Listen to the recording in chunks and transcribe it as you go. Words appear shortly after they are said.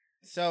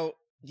So,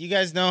 you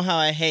guys know how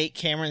I hate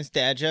Cameron's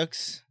dad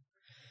jokes?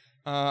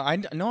 I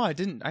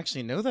didn't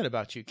actually know that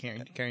about you,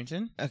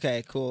 Carrington.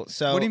 Okay, cool.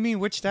 So, What do you mean?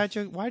 Which dad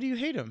joke? Why do you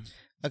hate him?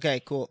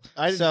 Okay, cool.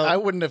 I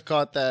wouldn't have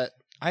caught that.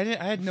 I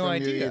had no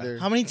from you idea. either.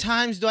 How many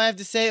times do I have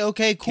to say,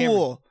 okay,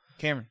 cool?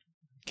 Cameron.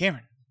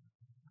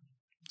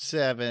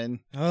 7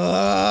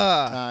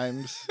 Ugh.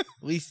 times. At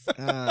least,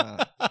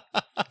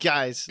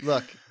 Guys,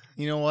 look.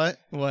 You know what?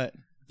 What?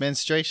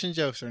 Menstruation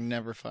jokes are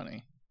never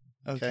funny.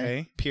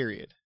 Okay.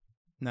 Period.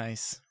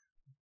 Nice.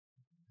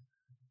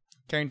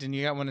 Carrington,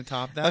 you got one to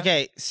top that?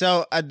 okay,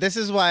 so this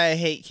is why I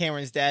hate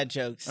Cameron's dad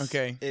jokes.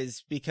 Okay.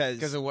 Is because...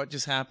 Because of what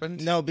just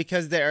happened? No,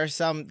 because there are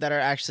some that are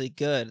actually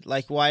good.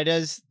 Like, why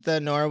does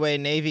the Norway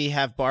Navy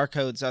have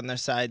barcodes on their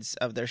sides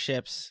of their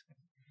ships?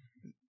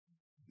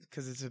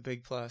 Because it's a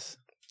big plus.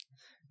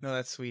 No,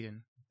 that's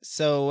Sweden.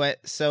 So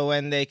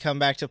when they come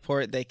back to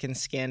port, they can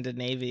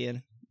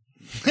Scandinavian.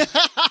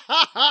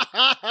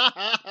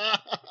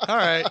 All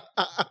right.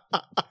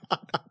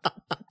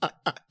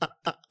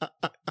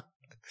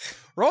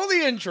 Roll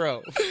the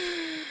intro.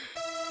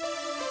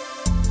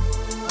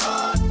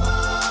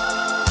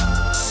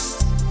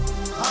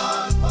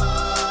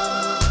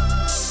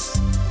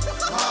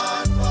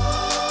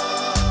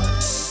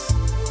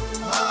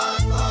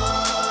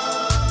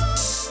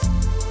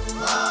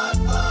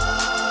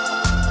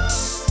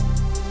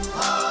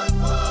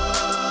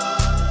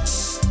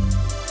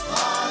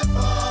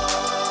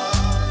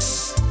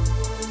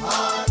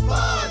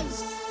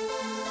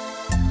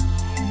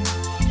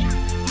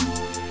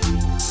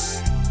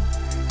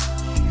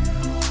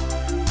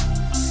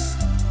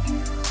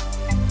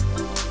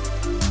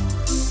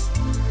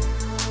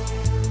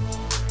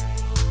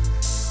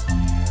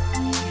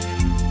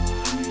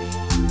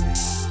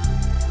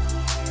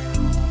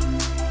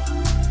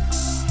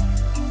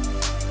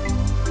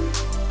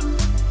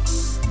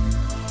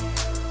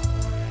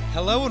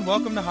 Hello and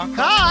welcome to Hot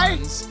Cross Hi.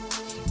 Buns.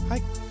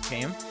 Hi,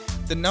 Cam.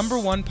 The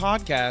 #1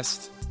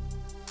 podcast.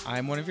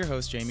 I'm one of your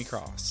hosts, Jamie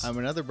Cross. I'm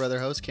another brother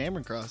host,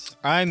 Cameron Cross.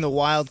 I'm the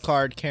wild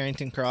card,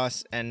 Carrington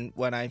Cross, and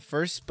when I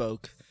first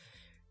spoke,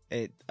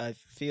 I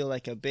feel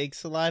like a big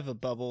saliva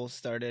bubble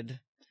started.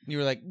 You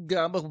were like,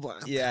 gobble blah.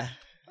 Yeah.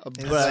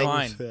 That's But-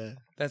 fine.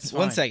 That's fine.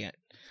 1 second.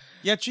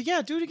 Yeah,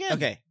 do it again.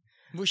 Okay.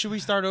 Should we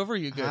start over? Or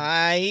you good?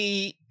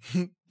 I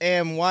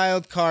am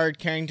wild card,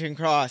 Carrington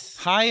Cross.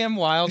 Hi, I'm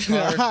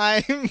Wildcard.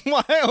 I'm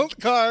wild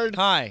card.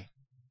 Hi.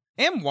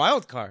 Am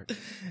Wildcard.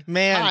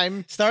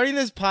 Man, starting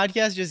this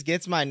podcast just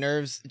gets my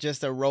nerves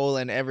just a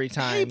rolling every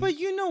time. Hey, but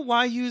you know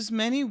why use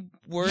many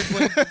words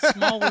when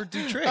small word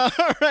do trick. All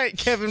right,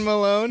 Kevin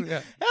Malone.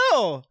 Yeah.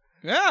 Oh,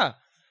 Yeah.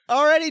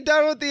 already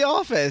done with The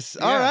Office.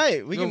 All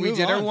right, we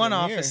did our on one from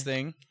office here.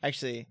 thing.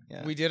 Actually,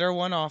 yeah. We did our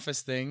one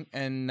office thing,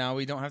 and now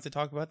we don't have to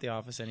talk about The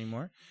Office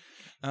anymore.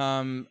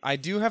 I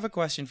do have a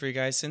question for you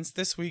guys. Since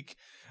this week,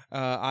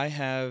 I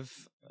have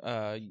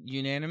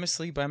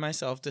unanimously by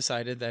myself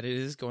decided that it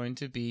is going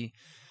to be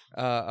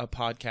a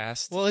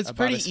podcast. Well, it's about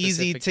pretty a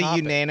easy specific to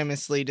topic.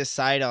 unanimously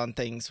decide on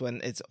things when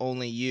it's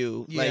only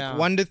you. Yeah. Like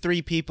 1 to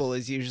 3 people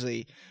is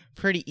usually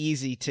pretty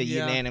easy to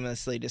Yeah.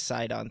 unanimously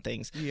decide on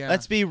things. Yeah.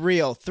 Let's be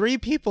real. 3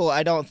 people,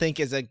 I don't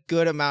think, is a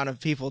good amount of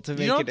people to You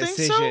make don't a think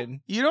decision.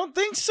 so? You don't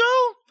think so?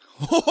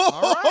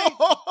 All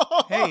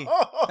right. Hey,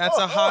 that's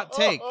a hot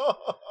take.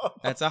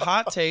 That's a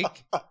hot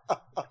take.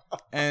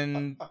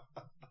 And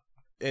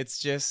it's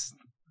just,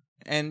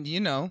 and you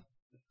know.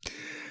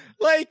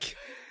 Like,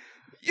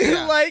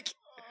 Yeah. like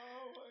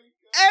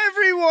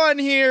everyone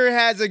here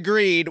has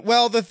agreed.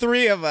 Well, the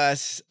 3 of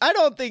us. I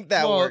don't think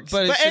that works.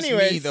 But it's just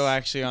anyways, me, though,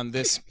 actually, on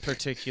this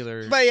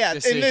particular but yeah,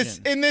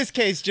 decision. in this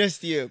case,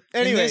 just you.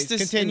 Anyways, in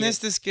continue. this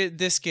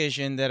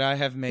decision that I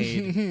have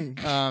made,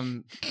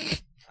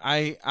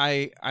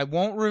 I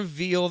won't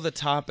reveal the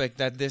topic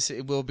that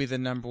it will be the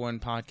 #1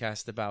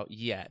 podcast about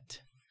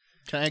yet.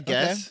 Can I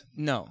guess?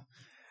 No,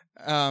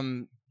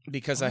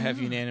 because I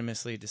have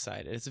unanimously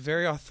decided it's a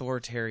very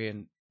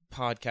authoritarian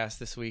podcast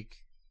this week.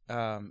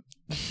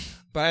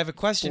 But I have a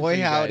question Boy, for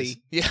you howdy. guys.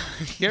 Yeah,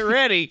 get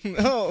ready.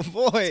 Oh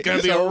boy, It's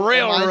gonna be So, a am I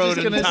railroad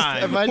just in gonna-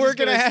 time. am I we're just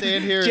gonna have,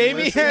 stand here and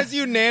Jamie listen? has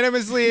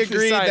unanimously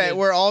agreed that Decided.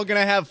 we're all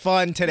gonna have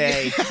fun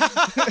today.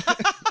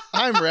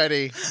 I'm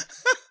ready.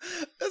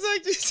 That's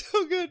actually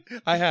so good.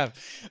 I have.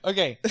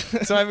 Okay,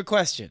 so I have a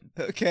question.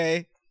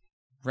 Okay.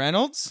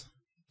 Reynolds,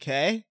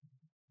 Okay.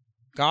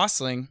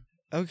 Gosling,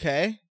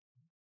 Okay.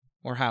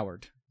 or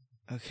Howard?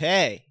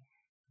 Okay.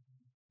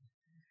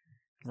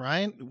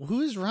 Ryan,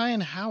 who is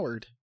Ryan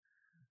Howard?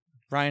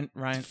 Ryan.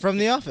 From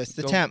The Office,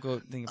 the temp. Go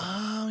think about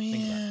Oh Think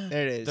about yeah,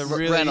 There it is. The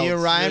really-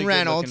 Ryan really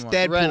Reynolds,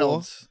 good-looking one. Deadpool,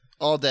 Reynolds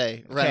all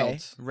day.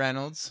 Reynolds, it.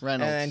 Reynolds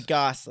Reynolds. and then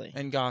Gosling.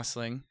 and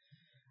Gosling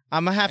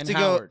I'm gonna have and to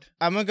Howard. go.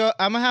 I'm gonna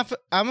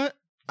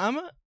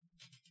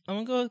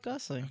go with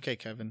Gosling. Okay,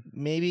 Kevin.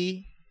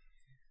 Maybe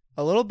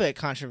a little bit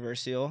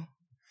controversial.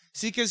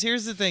 See, because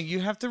here's the thing: you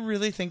have to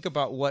really think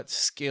about what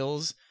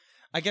skills.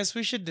 I guess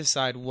we should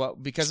decide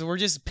what, because we're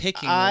just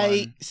picking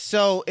one.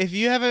 So if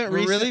you haven't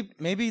We really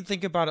maybe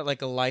think about it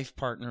like a life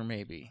partner,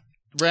 maybe.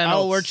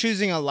 Reynolds. Oh, we're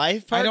choosing a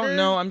life I partner? don't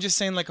know. I'm just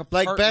saying like a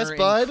Like partner Best in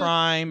Bud?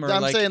 crime, or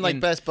I'm like saying like in,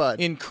 Best Bud.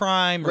 in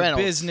crime or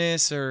Reynolds.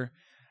 business or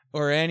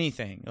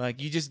anything.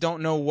 Like you just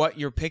don't know what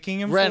you're picking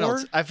him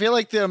Reynolds. for. I feel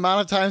like the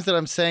amount of times that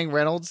I'm saying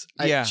Reynolds,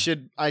 Yeah.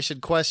 I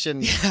should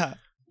question Yeah.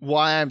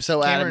 why I'm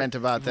so Cameron- adamant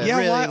about this. Yeah,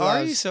 Really why are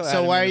loves- you so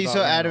So why are adamant you about so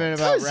Reynolds? adamant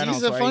about Because Reynolds?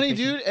 he's a Why are you funny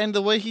thinking- dude, and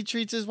the way he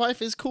treats his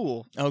wife is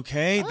cool.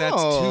 Okay, that's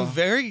Oh. two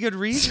very good So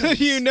reasons.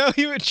 you know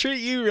he would treat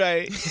you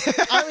right.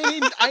 I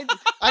mean,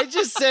 I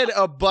just said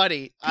a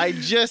buddy. I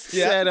just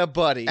Yeah. said a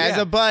buddy. As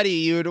a buddy,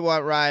 you would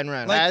want Ryan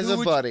Reynolds. Like, as who a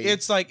would- buddy.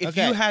 It's like if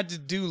Okay. you had to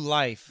do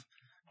life,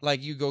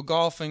 like you go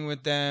golfing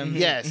with them.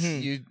 Yes.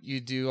 Mhm. You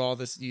do all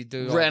this. You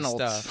do all Reynolds.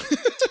 this stuff.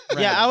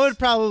 Yeah, I would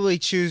probably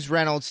choose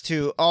Reynolds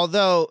too.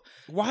 Although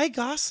Why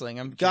Gosling?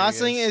 I'm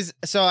Gosling curious.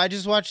 is so I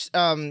just watched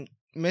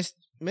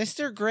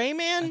Mr. Gray I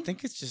Man,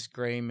 think it's just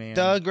Gray Man.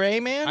 the Gray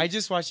Man. I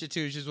just watched it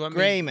too. Which is what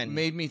Grayman.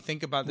 made me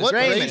think about this. what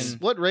Grayman. question.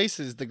 race? What race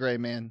is the gray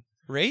man?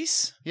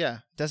 Race? Yeah.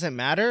 Doesn't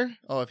matter.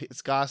 Oh, if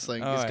it's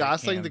Gosling. Oh, is I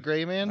Gosling can. the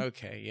gray man?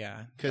 Okay,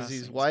 yeah. 'Cause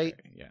he's Gosling's white?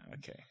 Gray. Yeah.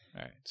 Okay.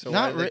 All right. So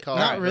not why do they re- call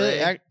not it really.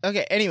 gray?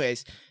 Okay.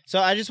 Anyways, so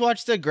I just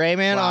watched the Gray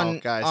Man Wow, on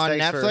guys, on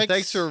thanks Netflix.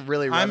 thanks for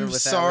really running I'm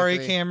with that sorry,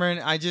 with me. Cameron.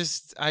 I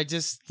just.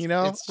 You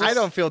know, it's just- I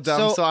don't feel dumb,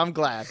 so- so I'm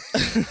glad.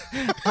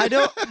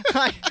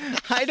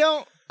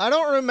 I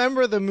don't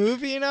remember the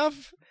movie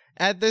enough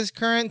at this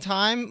current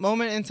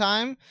moment in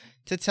time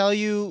to tell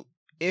you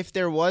if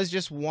there was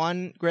just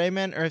one Gray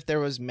Man or if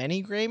there was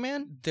many Gray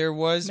Men. There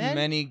was Men?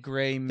 many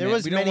gray men. There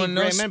was we don't many want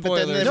no gray men, but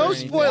then spoilers. there's or No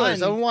anything. spoilers.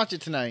 One. I won't watch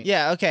it tonight.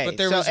 Yeah. Okay. But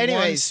there so was one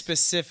anyways,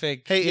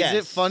 specific. Hey, is Yes.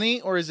 it funny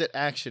or is it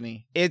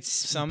actiony? it's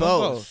Some of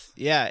both. both.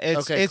 Yeah.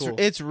 Okay, it's cool.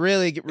 it's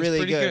really really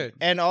pretty good.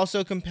 and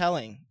also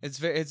compelling. It's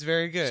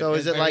very good. So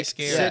It's is it very like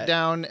scary. sit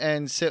down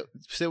and sit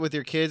with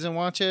your kids and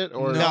watch it,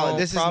 or No,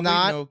 this is probably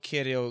not- no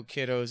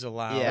kiddos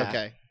allowed. Yeah.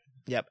 Okay.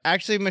 Yep.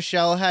 Actually,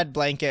 Michelle had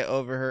blanket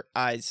over her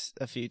eyes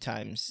a few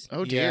times.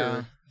 Oh dear.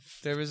 Yeah.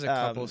 There was a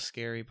couple Um,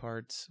 scary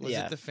parts. Was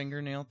yeah. it the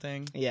fingernail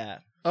thing? Yeah.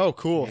 Oh,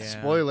 cool. Yeah.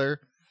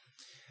 Spoiler.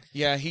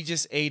 Yeah, he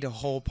just ate a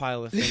whole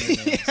pile of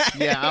fingernails.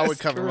 Yeah, I would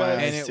It's cover my gross.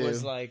 eyes. And it too.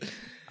 was like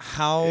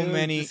how It was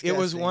many it was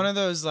disgusting. one of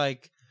those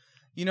like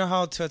you know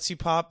how Tootsie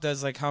Pop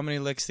does like how many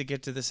licks to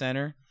get to the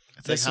center?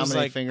 It's like This how was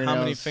many like fingernails?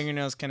 how many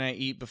fingernails can I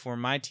eat before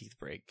my teeth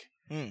break?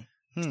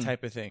 Hmm.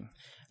 Type of thing.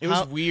 It was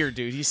How- weird,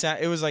 dude. He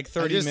sat it was like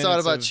 30 I just minutes thought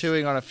about of-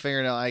 chewing on a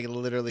fingernail. I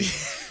literally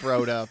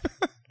throwed up.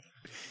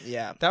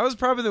 Yeah. That was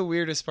probably the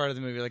weirdest part of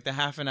the movie, like the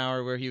half an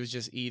hour where he was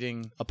just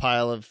eating. A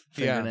pile of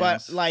Yeah.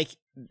 fingernails. But like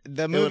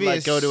the it would movie like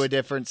is go to a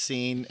different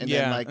scene and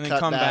Yeah, then like and then cut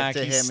come back back, to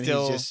him he's and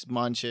still- he's just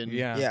munching.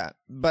 Yeah. Yeah,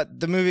 but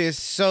the movie is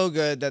so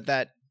good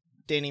that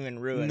didn't even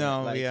ruin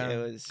No, it. Like, yeah. it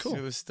was Cool.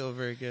 It was still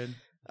very good.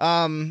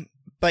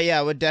 But yeah,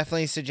 I would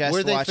definitely suggest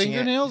Were they watching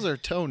fingernails or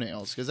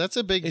toenails? Because that's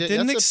a big. It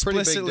didn't that's a pretty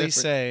big explicitly difference.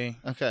 say.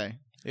 Okay.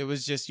 It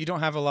was just you don't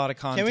have a lot of it.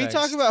 context. Can we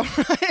talk about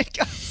Ryan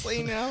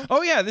Gosling now?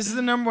 Oh yeah, this is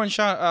the number one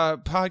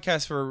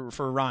podcast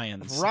for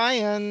Ryan's.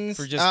 Ryan's.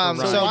 For just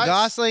for So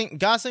Ryan's.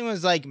 Gosling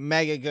was like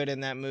mega good in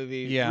that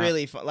movie. Yeah.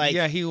 Really fun. Like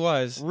yeah, he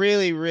was.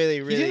 really,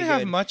 really, really He didn't good.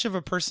 have much of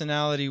a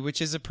personality, which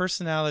is a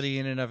personality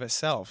in and of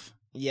itself.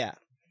 Yeah.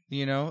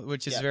 You know,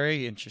 which is Yeah.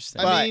 very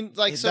interesting. I But mean,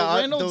 like, so the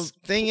Reynolds-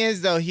 thing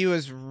is though, he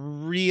was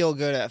real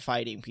good at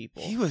fighting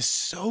people. he was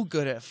so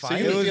good at So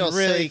fighting. you It was feel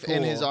really safe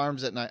in his cool.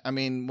 arms at night. I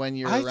mean, when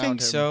you're I around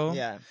think him. so.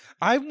 Yeah.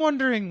 I'm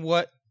wondering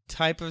what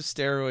type of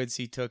steroids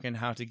he took and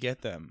how to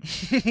get them.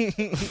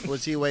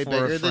 Was he way For a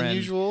bigger than friend.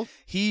 usual?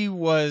 He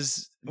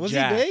was Was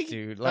jacked, he big?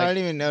 dude. I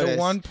didn't even notice. The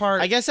one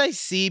part I guess I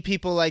see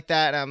people like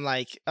that and I'm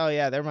like, oh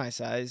yeah, they're my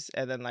size.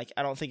 And then like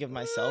I don't think of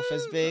myself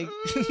as big.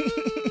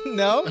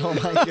 No? Oh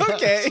my gosh.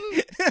 Okay.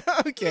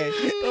 Okay.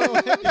 Oh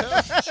my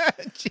gosh.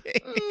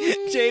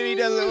 Jamie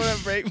doesn't want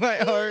to break my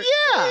heart.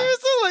 Yeah. He was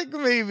like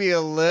maybe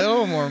a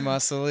little more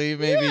muscly,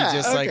 maybe Yeah,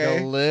 just like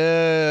okay. a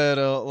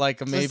little,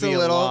 like maybe a a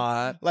little,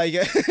 lot. Like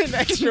an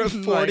extra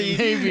 40 Like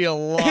maybe a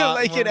lot.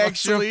 like more an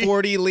extra muscly.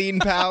 40 lean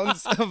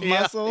pounds of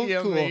Yeah, muscle.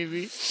 Yeah, Cool.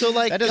 maybe. So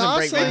like That doesn't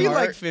break my Gosling, Maybe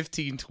heart. like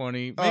 15, 20,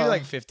 maybe Oh.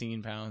 like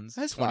 15 pounds.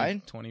 That's 20,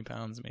 fine. 20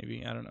 pounds,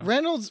 maybe. I don't know.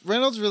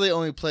 Reynolds really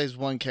only plays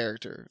one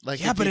character. Like,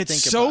 Yeah, if but you it's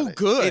think so about it.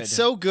 good. It's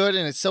so good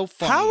and it's so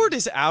funny. Howard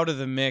is out of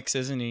the mix,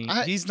 isn't he?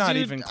 He's not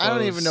Dude, even close. I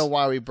don't even know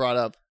why we brought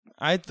up.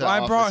 I The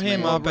brought Office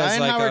him man. up as Ryan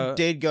like Howard a.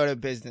 did go to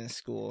business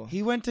school.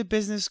 He went to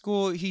business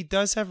school. He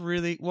does have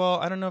really well.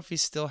 I don't know if he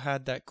still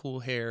had that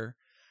cool hair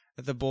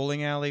at the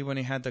bowling alley when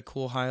he had the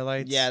cool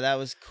highlights. Yeah, that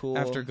was cool.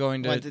 after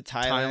going to, Went to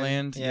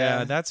Thailand.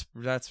 Yeah. that's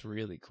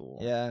really cool.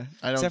 Yeah.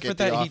 I don't Except for get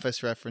the that he-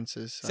 Office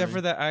references. Except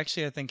for that,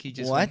 actually, I think he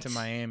just What? went to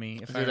Miami.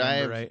 If Dude, I I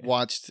remember have right.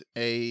 watched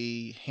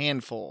a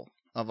handful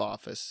of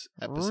Office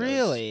episodes.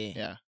 Really?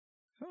 Yeah.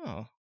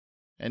 Oh.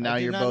 And I now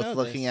did you're not both know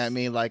looking this. at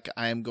me like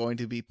I am going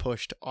to be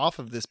pushed off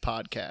of this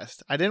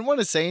podcast. I didn't want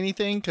to say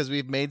anything because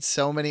we've made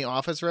so many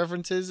Office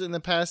references in the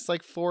past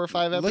like 4 or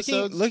 5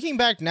 episodes. Looking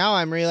back now,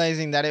 I'm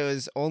realizing that it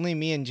was only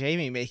me and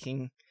Jamie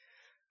making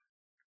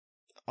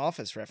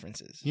Office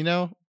references. You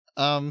know,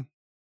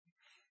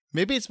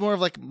 maybe it's more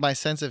of like my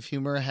sense of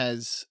humor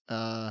has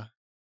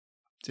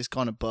just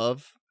gone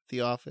above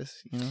The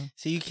Office, you know?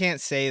 So you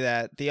can't say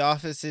that. The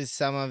Office is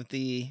some of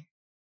the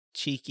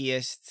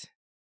cheekiest.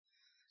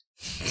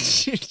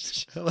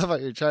 I love how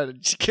you're trying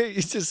to.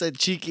 You just said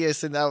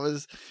cheekiest, and that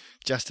was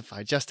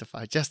justify.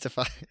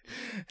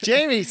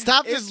 Jamie,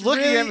 stop It's just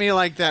looking really- at me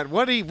like that.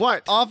 What?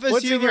 Office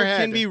What's in humor your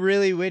head? can be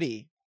really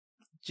witty.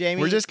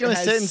 Jamie, We're just gonna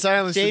has- sit in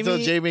silence until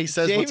Jamie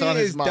says Jamie what's on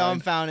his is mind.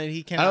 dumbfounded.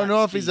 He cannot I don't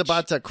know if he's speech.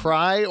 about to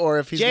cry or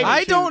if he's. Jamie, going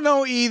I to- don't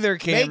know either,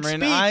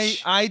 Cameron.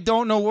 speech. I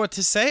don't know what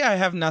to say. I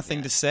have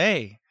nothing to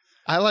say.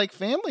 I like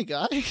Family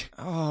Guy.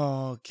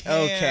 Oh,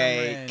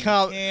 Cameron,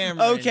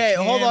 Okay,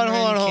 hold on.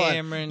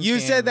 Cameron, You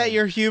said that Cameron.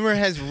 your humor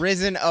has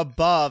risen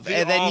above,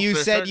 and then you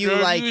said you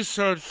like.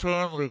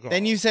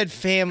 Then you said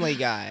Family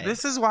Guy.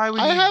 This is why we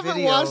I need haven't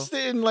video. watched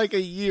it in like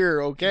a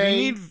year.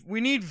 Okay,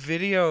 We need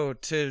video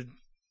to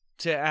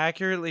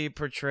accurately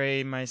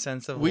portray my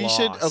sense of we loss.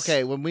 should.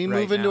 Okay, when we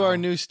right move into now. our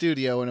new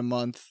studio in a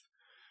month,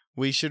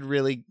 we should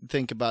really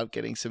think about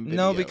getting some video.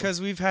 No, because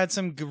we've had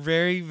some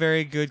very,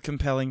 very good,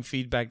 compelling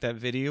feedback that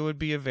video would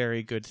be a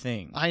very good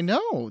thing. I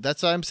know.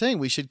 That's what I'm saying.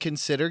 We should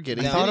consider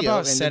getting I video thought about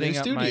in the setting new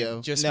up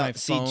studio. my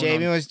See, phone.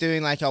 Jamie on- was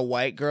doing like a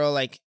white girl,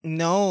 like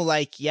no,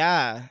 like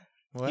yeah.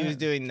 What? He was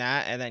doing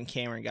that, and then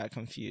Cameron got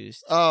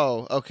confused.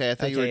 Oh, okay. I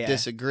thought you Okay, were yeah.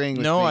 disagreeing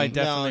with No, me. I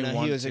definitely no,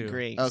 want he was to.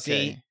 agreeing.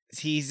 Okay.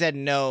 See, he said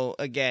no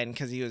again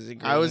because he was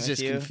agreeing. I was with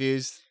just you.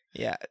 confused,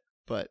 Yeah.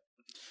 but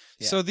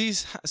Yeah.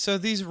 So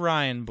these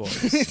Ryan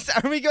boys.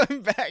 Are we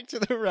going back to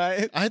the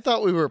riot? I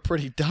thought we were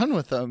pretty done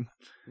with them.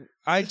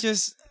 I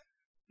just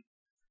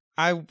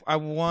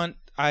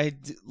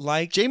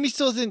like Jamie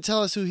still didn't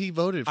tell us who he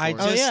voted for. I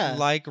just yeah.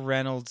 like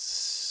Reynolds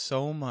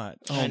so much.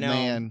 oh I know.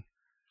 man,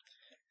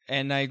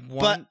 And I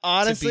want to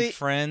honestly- be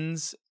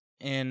friends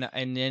in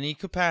any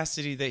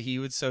capacity that he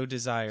would so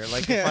desire.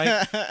 Like if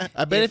I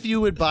I bet if you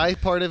would buy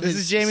part of This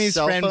his is Jamie's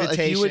cell friend phone,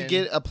 if you would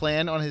vatation. get a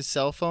plan on his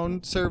cell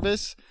phone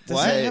service, does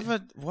What? he have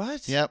a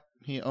what? Yep,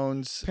 he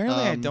owns.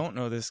 Apparently I don't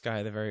know this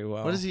guy very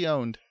well. What does he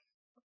own?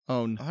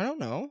 I don't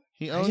know.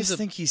 He I owns. just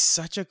think he's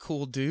such a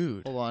cool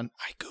dude. Hold on,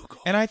 I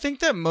Google. And I think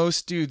that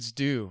most dudes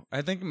do.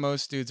 I think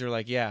most dudes are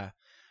like, yeah.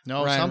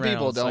 No, Ryan some people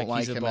Reynolds, don't like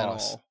he's a him at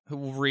boss. all.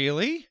 Who-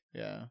 Really?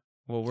 Yeah.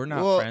 Well, we're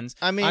not Well, friends.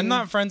 I mean, I'm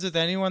not friends with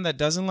anyone that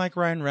doesn't like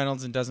Ryan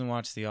Reynolds and doesn't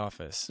watch The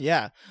Office.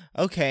 Yeah.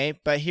 Okay,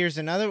 but here's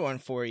another one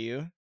for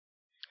you.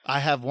 I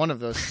have one of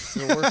those,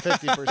 so we're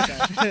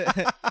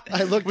 50%.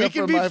 I looked We up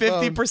can from be my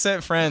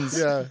 50% friends.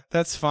 Yeah.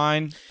 That's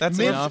fine. That's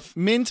enough.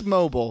 Mint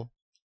Mobile.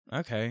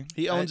 Okay.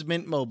 He owns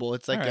Mint Mobile.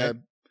 It's like all right. a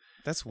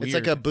That's weird. it's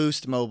like a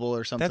Boost Mobile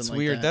or something. That's like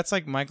weird. That. That's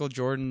like Michael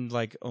Jordan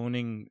like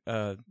owning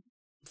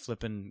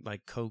flipping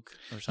like Coke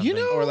or something. You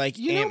know, Or like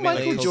you know, Aunt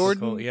Michael Millie's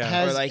Jordan Coca-Cola, yeah.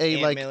 has or like a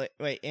Aunt like.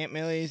 Millie, Aunt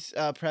Millie's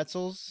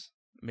pretzels.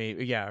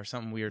 Maybe yeah, or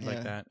something weird like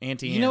Yeah. that.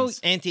 Auntie You know, Anne's.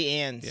 Auntie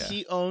Anne's. Yeah.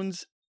 He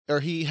owns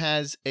or he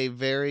has a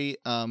very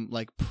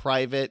like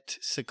private,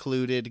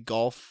 secluded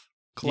golf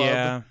club.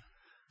 Yeah.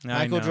 I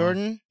Michael know.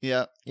 Jordan.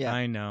 Yeah. Yeah.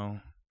 I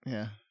know.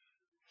 Yeah.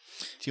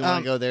 Do you want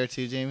Um, to go there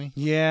too, Jamie?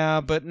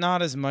 Yeah, but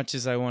not as much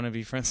as I want to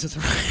be friends with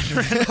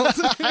Ryan Reynolds.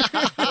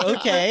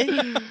 Okay.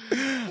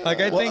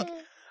 Like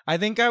I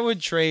think I would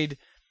trade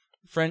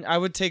I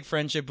would take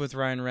friendship with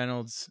Ryan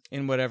Reynolds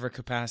in whatever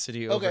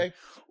capacity over. Okay.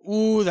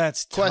 Ooh,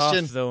 that's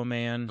Question. tough though,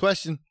 man.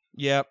 Question: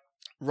 Yep.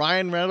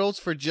 Ryan Reynolds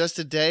for just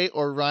a day,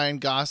 or Ryan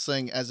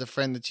Gosling as a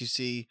friend that you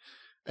see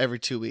every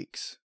 2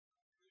 weeks?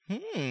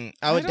 I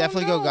would don't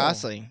definitely go know.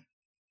 Gosling.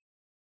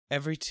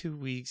 Every 2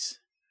 weeks.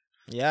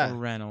 Yeah.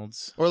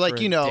 Reynolds. Or like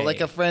for a like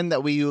day. a friend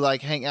that you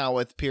like hang out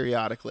with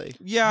periodically.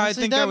 Yeah, Honestly,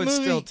 I think I that would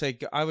movie- still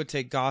take. I would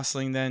take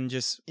Gosling then.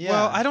 Just Yeah.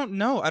 well, I don't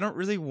know. I don't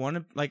really want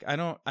to like. I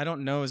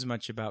don't know as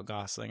much about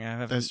Gosling. I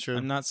haven't. That's true.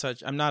 I'm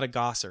not a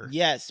gosser.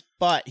 Yes,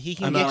 but he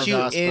can I'm get not a you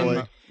Goss in.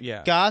 boy.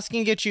 Yeah. Goss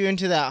can get you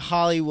into that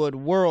Hollywood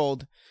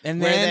world, And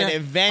where then I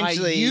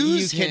eventually you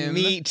use can him-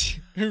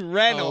 meet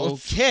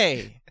Reynolds.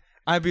 Okay.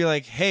 I'd be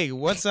like, hey,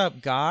 what's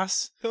up,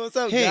 Goss? What's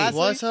up, Hey, Gosling?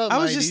 What's up? I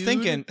was my just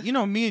dude? thinking,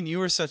 me and you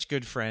are such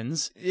good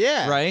friends,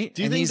 Yeah. right?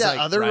 Do you And think he's that like,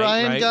 other right,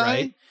 Ryan right, guy?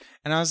 right.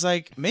 And I was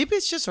like, maybe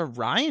it's just a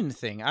Ryan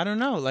thing. I don't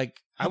know.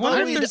 Like, I wonder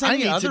I if need, there's I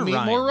any need other to meet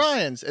Ryans. more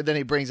Ryans. And then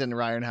he brings in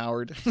Ryan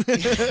Howard.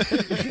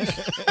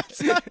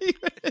 It's not even,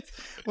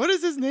 what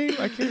is his name?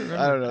 I can't remember.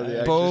 I don't know the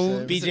actor's Bo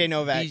name. BJ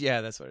Novak.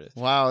 Yeah, that's what it is.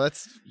 Wow,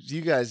 that's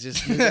you guys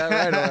just knew that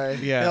right away.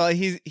 Yeah. No,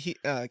 he.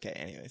 Okay.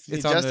 Anyways, You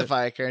It's on the-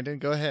 justify it, Carrington.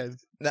 Go ahead.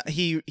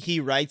 he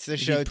writes the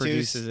show He too.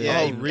 produces it. Yeah,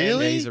 Oh, and-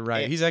 really? Yeah, he's a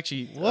writer. He's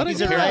actually What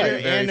He's a a guy. writer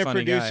very and a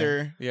funny guy.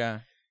 producer, Yeah.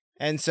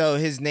 and so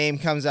his name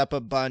comes up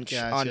a bunch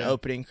on Gotcha.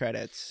 opening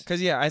credits.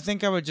 Because I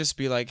think I would just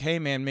be like, hey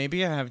man,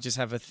 maybe I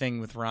have a thing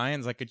with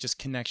Ryan's, like a just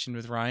connection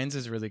with Ryan's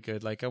is really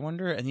good. Like I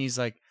wonder, and he's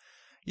like,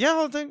 yeah,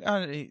 I'll think,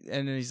 and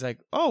then he's like,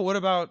 oh, what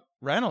about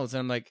Reynolds? And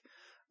I'm like,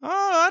 oh,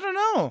 I don't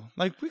know,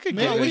 like we could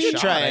Maybe give it we a should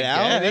shot, try I it out.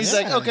 guess. And he's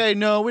like, okay,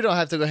 no, we don't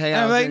have to go hang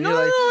And out. I'm like, with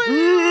no,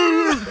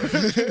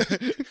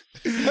 him.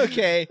 You're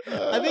Okay,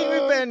 I think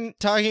we've been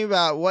talking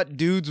about what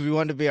dudes we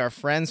want to be our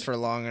friends for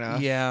long enough.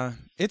 yeah,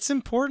 it's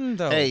important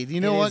though. Hey, you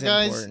know It what, is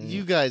guys? important.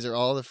 You guys are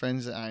all the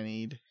friends that I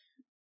need.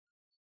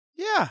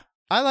 yeah.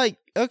 I like.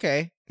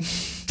 Okay,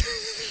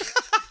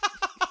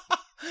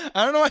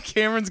 I don't know why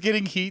Cameron's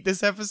getting heat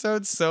this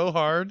episode so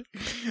hard.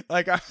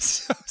 Like, I'm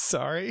so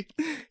sorry.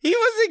 He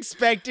was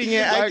expecting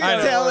it. I I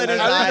could tell know. in his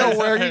I don't eyes. know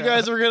where you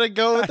guys were gonna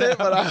go with it,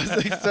 but I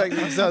was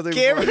expecting something.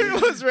 Cameron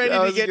funny. was ready That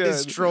to was get good.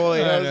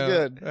 destroyed. That I was know,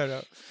 good. I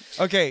know.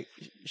 Okay,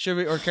 should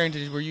we, or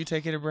Carrington, were you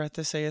taking a breath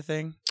to say a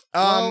thing?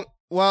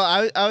 Well,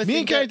 I was Me and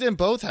thinking. Carrington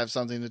both have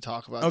something to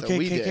talk about. Okay, that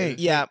we KK. did.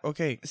 Yeah.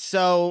 Okay.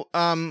 So,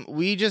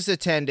 we just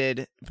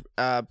attended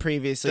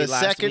previously The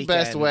last second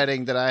best weekend,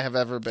 wedding that I have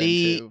ever been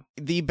to.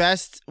 the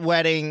best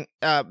wedding,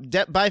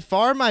 by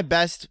far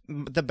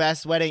the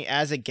best wedding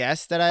as a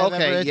guest that I've ever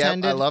Okay, yeah,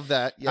 attended. I love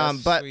that.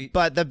 Yes. Sweet.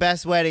 but the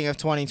best wedding of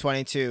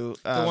 2022.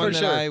 The one that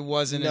sure. I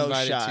wasn't No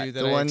invited shot. to,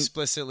 that The I one-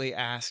 explicitly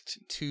asked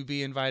to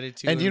be invited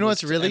to. And you know was-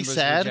 what's really and was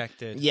sad?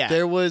 Rejected. Yeah.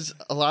 There was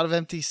a lot of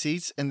empty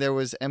seats, and there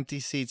was empty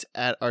seats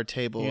at our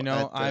table. You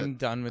know, at the- I'm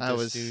done with I this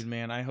was- dude,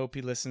 man. I hope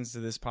he listens to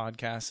this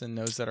podcast and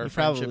knows that our He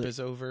friendship probably- is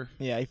over.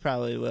 Yeah, he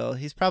probably will.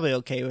 He's probably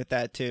okay with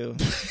that too.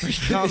 Pretty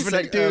He's confident,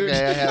 like, dude.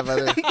 okay, I have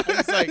other,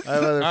 It's like, I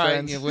have other all right,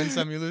 friends. you win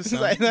some, you lose He's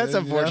some. like, that's Yeah,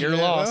 unfortunate. Your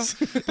loss.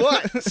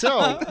 But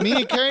so me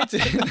and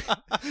Carrington,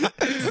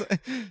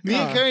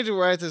 Carrington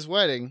were at this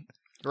wedding,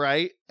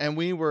 right? And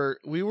we were,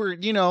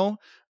 you know,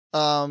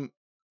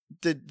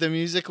 the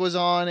music was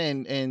on,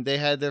 and they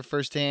had their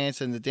first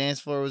dance, and the dance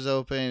floor was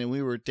open, and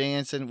we were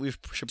dancing. We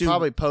should Dude,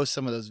 probably post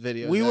some of those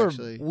videos. we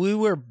actually.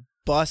 were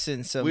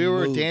bussing some. We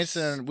were moves.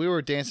 dancing. We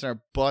were dancing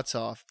our butts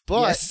off.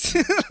 But Yes.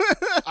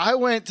 I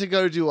went to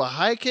go do a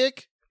high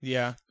kick,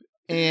 Yeah.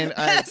 and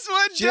I That's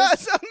what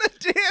just- does on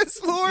the dance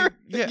floor.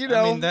 Yeah. You I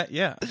know. mean, that,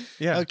 yeah.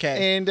 Yeah.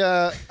 Okay. and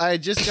I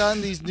had just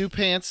gotten these new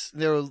pants.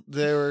 They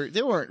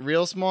weren't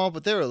real small,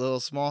 but they were a little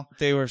small.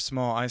 They were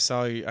small. I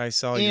saw you. I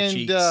saw your And,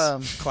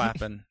 cheeks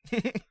clapping.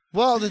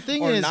 Well, the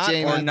thing Or is, not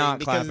Jamie. Or not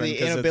because of clapping the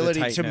because of the inability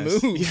to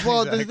tightness. move. Yeah,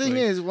 Well, the exactly. thing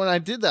is, when I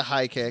did the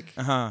high kick,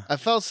 Uh-huh. I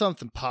felt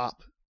something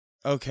pop,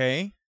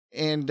 Okay.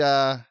 and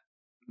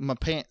my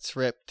pants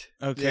ripped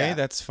Okay, Yeah.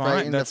 that's fine.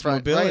 right in That's the front,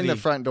 mobility. right in the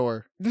front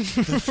door, The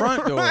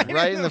front door.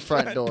 right in the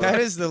front door. That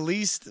is the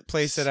least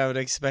place that I would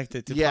expect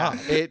it to Yeah,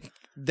 pop.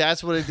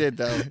 that's what it did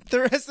though.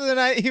 The rest of the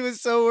night, he was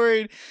so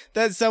worried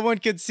that someone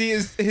could see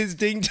his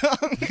ding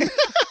dong, Ding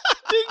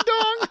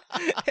dong.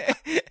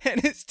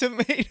 and his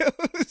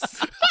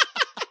tomatoes.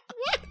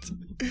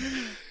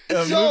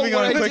 So moving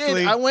what on I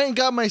quickly. did, I went and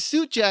got my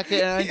suit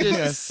jacket, and I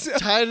just Yes.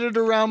 tied it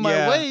around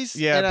my waist.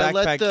 Yeah, and I backpack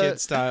let the. kid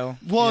style.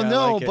 Well, Yeah, I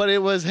no, like it. but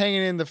it was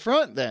hanging in the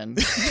front then.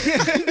 no, you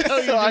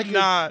so I did could-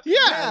 not.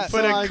 Yeah,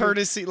 Put so a I could-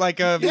 courtesy, like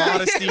a Yeah,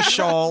 modesty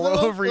shawl Little-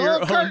 over your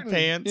little own curtain,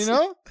 pants. You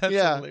know? That's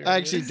yeah, hilarious. I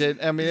actually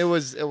did. I mean, it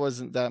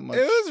wasn't that much.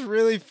 It was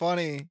really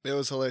funny. It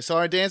was hilarious. So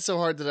I danced so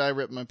hard that I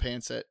ripped my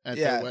pants at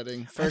Yeah. their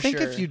wedding. For I think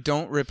sure. if you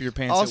don't rip your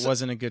pants, Also- it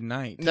wasn't a good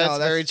night. That's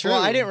very true.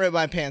 Well, I didn't rip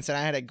my pants, and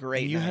I had a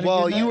great You night. had a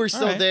Well, good you night. were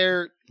still Alright.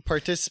 there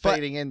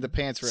participating in the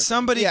pants ripping.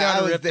 Somebody yeah, I got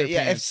to was rip their there.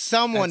 Yeah, if pants.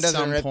 someone at doesn't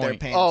some rip their point.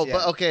 pants, Oh, yeah.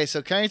 but okay.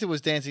 So Carrington was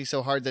dancing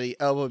so hard that he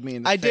elbowed me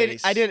in the I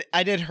face.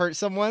 did hurt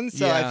someone,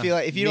 so Yeah, I feel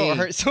like if you me. don't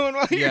hurt someone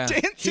while Yeah.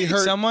 you're dancing, He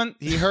hurt- Someone.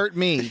 He hurt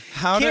me.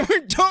 How to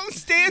Cameron, don't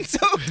stand so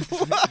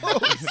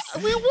close.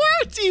 We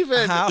weren't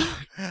even.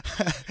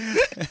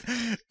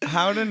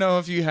 how to know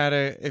if you had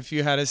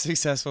a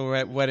successful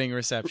wedding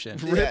reception?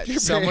 Rip your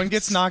Someone pants.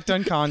 gets knocked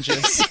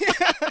unconscious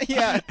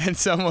yeah, and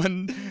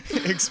someone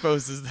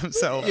exposes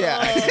themselves.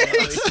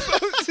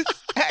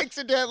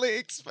 accidentally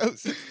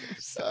exposes.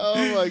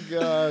 Oh my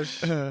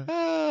gosh.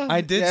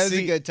 I did Yeah, it was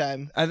see a good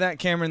time. that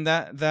Cameron.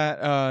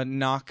 That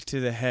knock to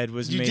the head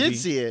was You maybe did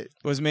see it.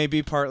 was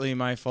maybe partly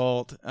my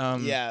fault.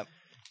 Yeah,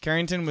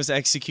 Carrington was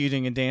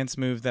executing a dance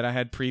move that I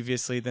had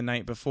previously the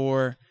night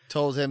before.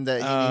 Told him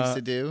that he needs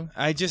to do.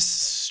 I just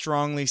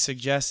strongly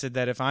suggested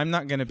that if I'm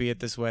not going to be at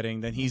this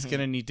wedding, then he's going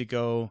to need to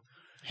go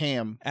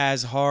Ham.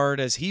 as hard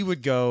as he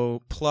would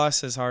go,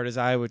 plus as hard as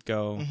I would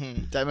go.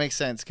 That makes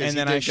sense. And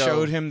then I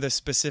showed him the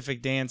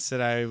specific dance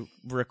that I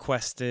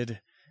requested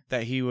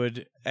that he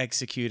would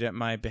execute at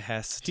my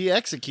behest. He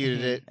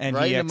executed it And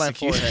right he into my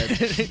executed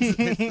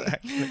forehead.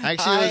 it.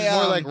 Actually, it was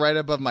more I, like right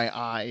above my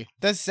eye.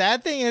 the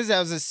sad thing is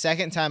that was the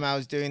second time I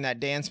was doing that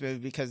dance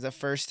move because the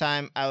first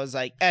time I was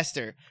like,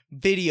 Esther,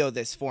 video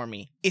this for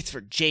me. It's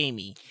for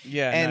Jamie.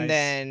 Yeah, And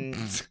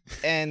nice.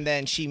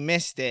 then she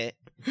missed it.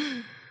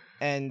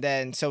 And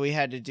then so we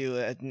had to do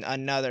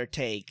another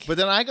take. But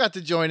then I got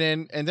to join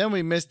in, and then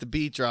we missed the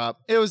beat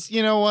drop. It was,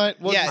 you know what?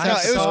 We'll yeah, just no, have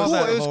it to was saw cool.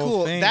 that It was whole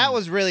cool. thing. That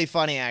was really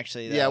funny,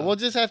 actually. Though. Yeah, we'll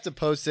just have to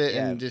post it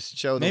Yeah. and just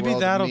show the Maybe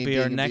world that'll me be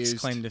our being next abused.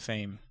 claim to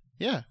fame.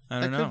 Yeah, I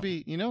that don't know. could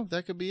be. You know,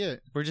 that could be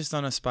it. We're just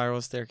on a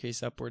spiral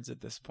staircase upwards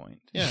at this point.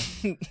 Yeah.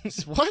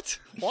 What?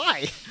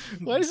 Why?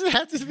 Why does it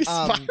have to be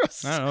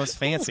spirals? I don't know. It's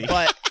fancy.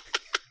 But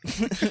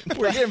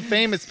We're getting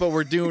famous, but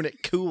we're doing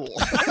it cool.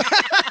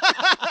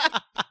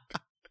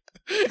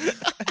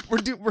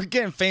 we're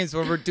getting famous,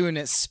 but we're doing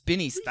it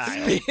spinny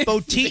style.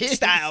 boutique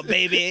style,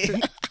 baby.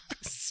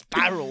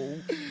 Spiral.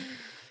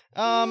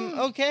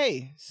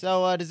 Okay.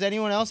 So, does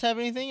anyone else have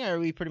anything, or are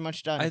we pretty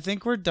much done? I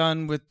think we're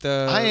done with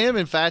the. I am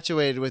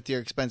infatuated with your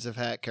expensive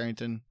hat,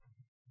 Carrington.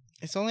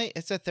 It's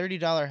a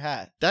 $30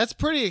 hat. That's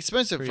pretty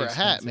expensive Pretty for a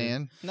hat, expensive.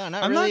 man. No,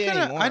 not I'm really not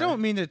gonna. anymore. I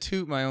don't mean to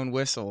toot my own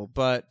whistle,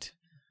 but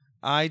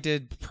I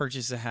did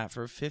purchase a hat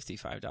for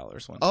 $55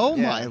 one time. Oh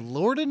Yeah. my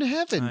Lord in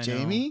heaven, I know.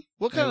 Jamie!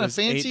 What It kind of was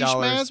fancy $8.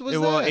 schmaz was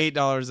Well, that?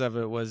 $8 of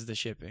it was the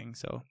shipping.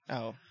 So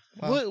Oh.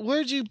 Well,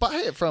 Where'd you buy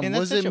it from? man, that's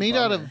Was it such a made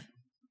out of bummer.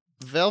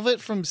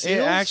 velvet from Seals?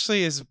 it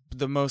actually is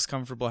the most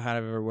comfortable hat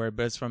I've ever worn,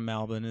 but it's from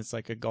Malbon. It's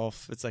like a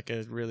golf. It's like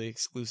a really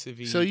exclusive.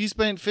 So you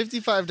spent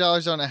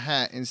 $55 on a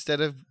hat instead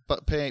of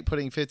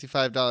putting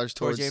 $55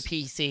 towards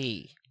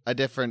PC. a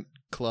different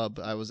club.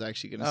 I was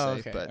actually going to Oh, say,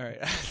 okay. but All right.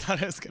 I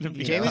thought it was gonna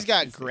be. Jamie's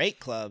got great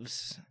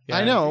clubs. Yeah,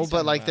 I know, he's but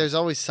talking like, about. there's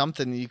always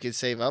something you could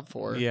save up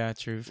for. Yeah,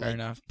 true. Fair Like-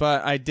 enough.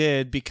 But I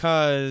did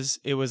because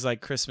it was like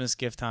Christmas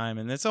gift time,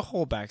 and it's a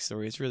whole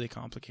backstory. It's really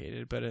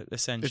complicated, but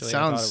essentially, It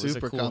sounds I thought it was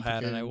super a cool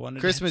complicated. hat, and I wanted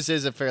Christmas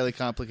is a fairly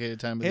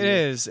complicated time of It the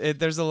year. is.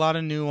 There's a lot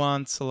of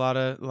nuance, a lot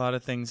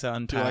of things to Do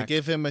unpack. I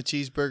give him a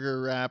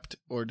cheeseburger wrapped,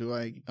 or do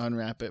I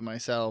unwrap it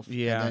myself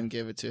Yeah. and then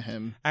give it to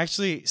him?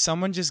 Actually,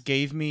 someone just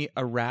gave me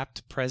a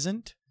wrapped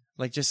present,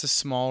 like just a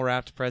small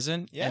wrapped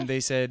present, Yeah. and they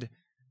said,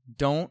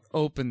 "Don't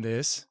open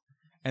this,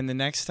 and the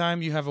next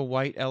time you have a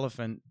white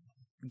elephant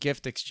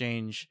gift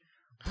exchange,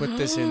 put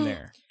this in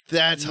there."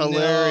 That's No.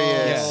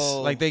 hilarious. Yes,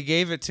 Oh. like they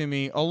gave it to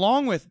me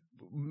along with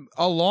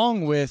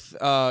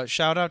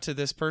shout out to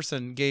this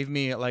person gave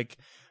me like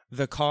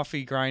the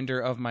coffee grinder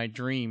of my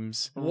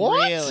dreams.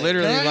 What? Really?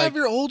 Literally, Can I like have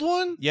your old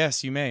one?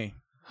 yes, you may.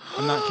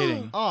 I'm not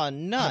kidding. Oh,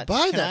 nuts.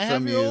 buy Can that I have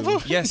from your you. old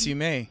one? Yes, you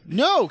may.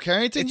 No,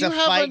 Carrington, It's you a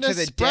have fight an to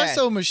the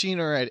espresso machine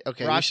already.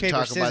 Okay, we Rock, should paper,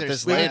 talk about scissors.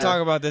 this We later. can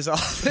talk about this all.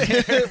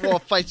 We'll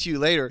fight you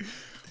later.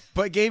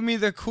 But gave me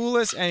the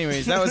coolest.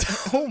 Anyways, that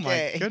was oh my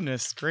Okay.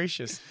 goodness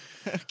gracious.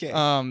 Okay.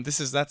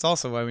 That's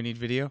also why we need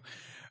video.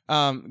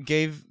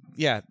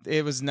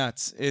 It was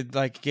nuts. It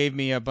like gave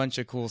me a bunch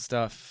of cool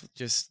stuff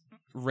just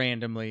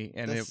randomly,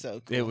 and That's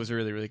so cool. it was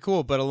really really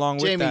cool. But along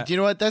with Jamie, that, do you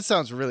know what? That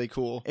sounds really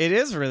cool. it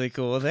is really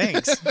cool.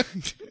 Thanks.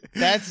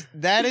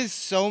 that is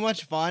so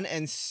much fun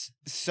and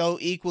so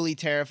equally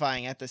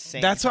terrifying at the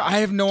same That's time. what I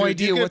have no Dude,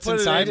 idea you could what's put it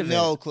inside in- of it.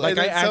 No clue. Like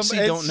I And then actually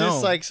it's don't know.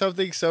 just like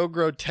something so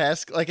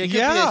grotesque. Like it could be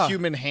Yeah. a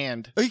human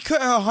hand, it could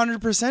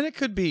 100%. It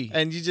could be.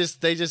 and they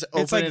just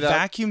open It's like it up.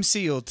 vacuum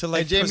sealed to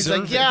like And Jamie's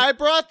preserve like, it. "Yeah, I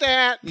brought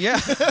that." Yeah.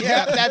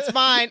 Yeah, that's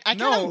mine. I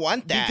kind of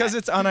want that. because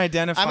it's I'm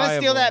unidentifiable. gonna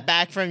steal that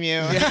back from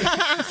you.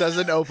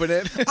 Doesn't open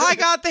it. I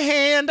got the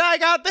hand. I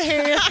got the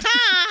hand.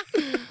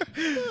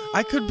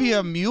 I could be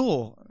a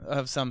mule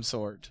of some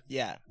sort.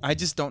 Yeah. I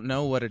just don't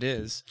know what it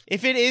is.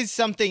 If it is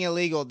something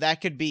illegal,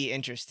 that could be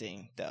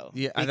interesting though.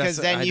 Yeah, because that's,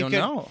 then I you don't could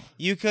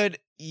know.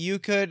 you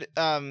could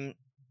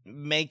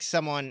make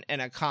someone an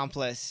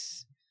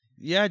accomplice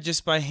Yeah,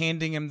 just by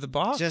handing him the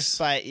box. just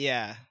by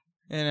yeah.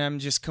 and I'm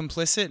just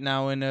complicit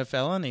now in a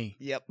felony.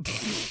 Yep.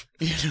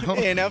 You know?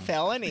 In a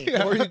felony.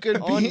 Or you could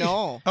Oh be.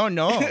 no. Oh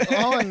no.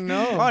 Oh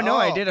no. Oh no,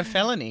 I Oh. did a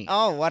felony.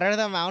 Oh, what are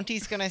the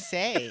Mounties gonna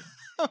say?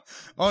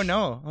 Oh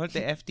no, the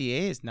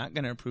FDA is not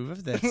going to approve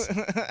of this.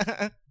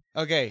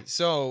 Okay,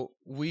 so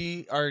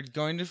we are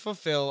going to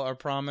fulfill our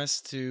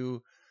promise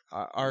to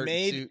our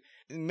Made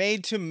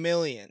Made to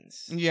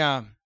millions.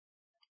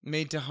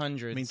 made to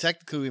hundreds. I mean,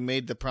 technically, we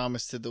made the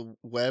promise to the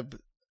web.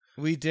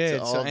 we did.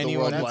 to all So of the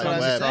anyone World who Wide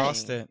comes Web.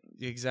 across it,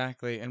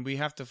 exactly, and we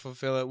have to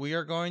fulfill it. We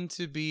are going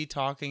to be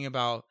talking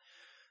about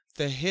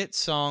the hit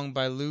song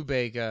by Lou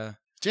Bega.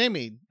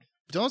 Jamie,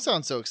 don't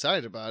sound so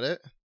excited about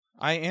it.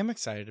 I am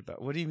excited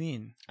about. What do you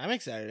mean? I'm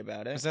excited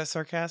about it. Is that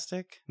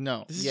sarcastic?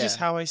 No, This is yeah. just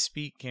how I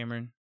speak,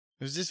 Cameron.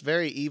 It was just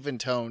very even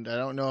toned. I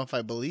don't know if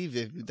I believe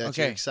it, that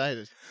Okay. you're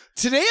excited.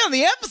 Today on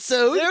the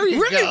episode, There you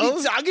we're go. going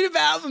to be talking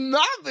about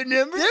Mamba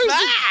number There's the-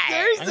 5.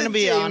 there's I'm the gonna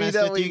be Jamie honest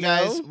that with we you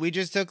guys. know. We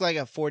just took like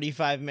a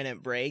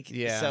 45-minute break.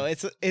 Yeah. So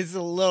it's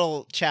a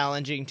little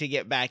challenging to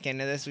get back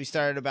into this. We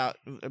started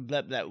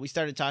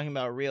talking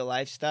about real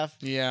life stuff.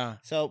 Yeah.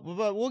 So,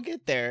 but we'll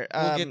get there.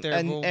 We'll get there.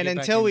 And, We'll and get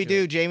back until we into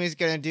do, it. Jamie's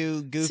gonna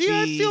do goofy, See,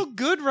 I feel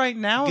good right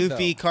now.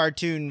 goofy though.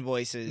 cartoon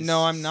voices.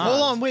 No, I'm not.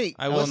 Hold on, wait.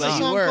 I will What's the not.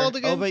 song You were. called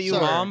again? Oh, but you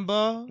Sorry. were.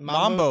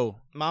 Mambo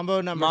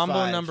Mambo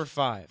number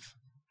 5.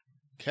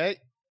 Okay.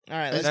 All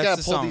right, I let's just That's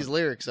gotta the pull song. these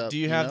lyrics up. Do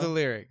you have know? the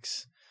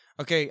lyrics?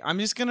 Okay, I'm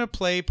just gonna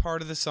play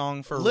part of the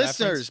song for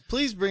Listeners,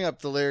 please bring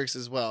up the lyrics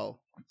as well.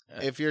 Uh,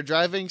 If you're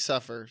driving,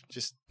 suffer.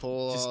 Just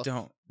pull reference. Just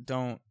off,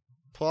 don't.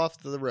 pull off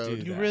to the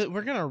road. Do You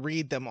we're gonna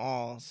read them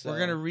all. So. We're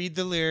gonna read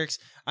the lyrics.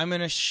 I'm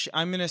gonna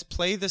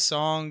play the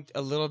song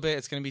a little bit.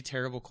 It's gonna be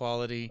terrible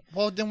quality,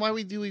 Well, then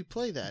why do we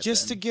play that?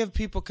 just to then? give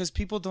people, because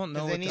people don't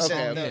know 'Cause they what the need to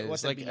song know is.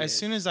 what the Like beat as is.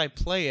 soon as I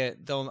play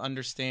it, they'll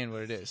understand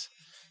what it is.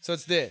 So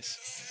it's this.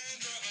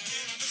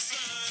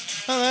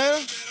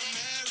 Hello.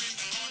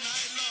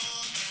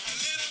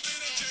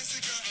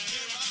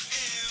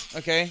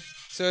 Okay,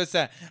 so it's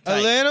that. A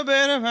Tight. little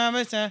bit of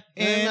Parmesan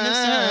in the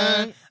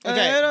sun, a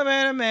Okay. little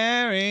bit of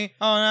Mary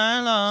all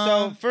night long.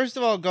 So first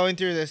of all, going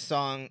through this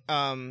song,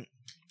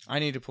 I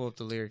need to pull up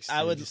the lyrics.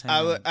 I too, would, just hang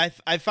I would, on.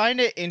 I find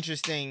it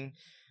interesting,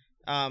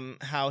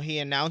 how he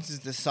announces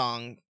the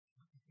song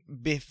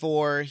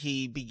before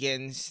he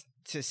begins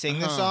to sing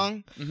the Uh-huh.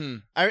 song. Mm-hmm.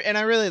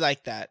 I really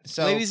like that.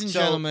 So, Ladies and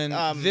gentlemen,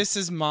 um, this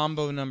is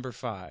Mambo number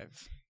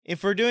 5.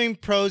 if we're doing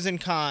pros and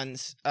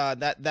cons,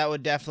 that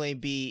would definitely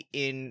be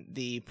in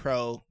the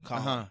pro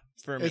column Uh-huh.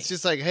 for me. It's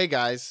just like, hey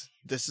guys,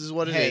 this is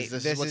what it Hey, is.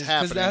 This this is what's is- 'cause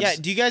happening. that's-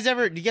 yeah. Do you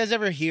guys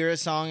ever hear a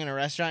song in a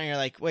restaurant and you're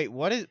like, wait,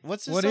 what's this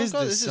What song is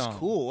called? this This song? is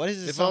cool. What is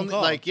this if song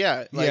only called?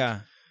 Yeah.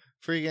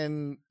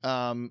 freaking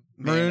Maroon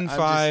man, I'm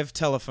 5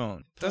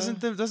 telephone.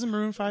 Doesn't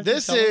Maroon 5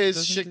 This do telephone? is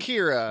Doesn't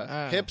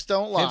Shakira. Hips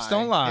don't lie. Hips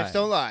don't lie. Hips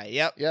don't lie.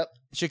 Yep. Yep.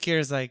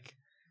 Shakira's like,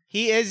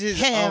 He is his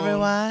hey own.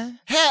 everyone.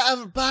 Hey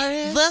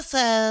everybody. This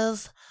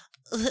is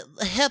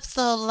hips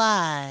don't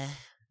lie.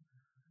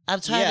 I'm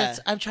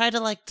trying to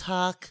like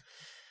talk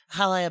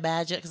how I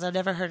imagine because I've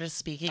never heard her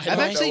speaking. I I've don't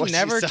know actually what she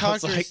never sounds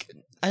talked to her. like.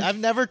 I've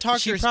never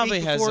talked She to her probably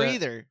speak has before a-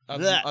 either.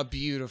 Blech. A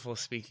beautiful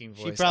speaking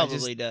voice.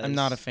 probably does. I'm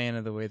not a fan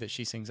of the way that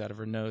she sings out of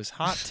her nose.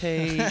 Hot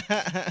take.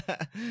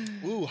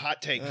 Ooh,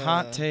 hot take.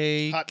 Hot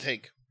take. Hot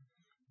take.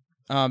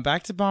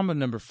 Back to Mambo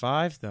number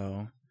 5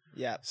 though.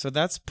 Yeah. So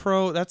that's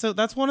pro.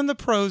 That's one in the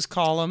pros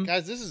column.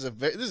 Guys, this is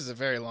a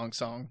very long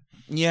song.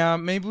 Yeah,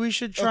 maybe we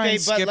should try Okay,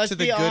 and but skip let's to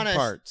the be good honest.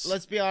 parts.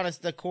 Let's be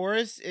honest. The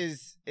chorus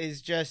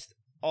is just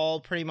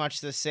all pretty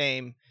much the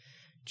same,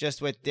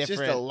 just with It's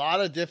different just a lot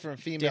of different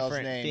females'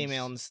 names.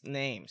 females'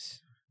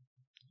 names.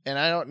 And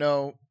I don't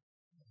know.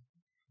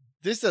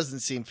 This doesn't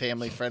seem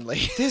family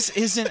friendly. This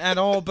isn't at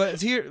all. But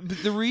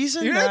the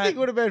reason You know what I that think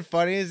would have been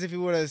funny is if he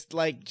would have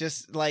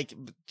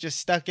just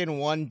stuck in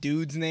one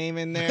dude's name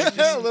in there.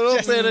 A little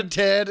just- bit of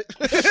Ted.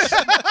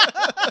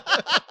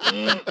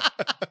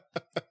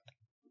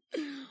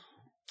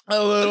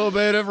 a little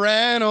bit of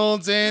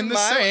Reynolds in the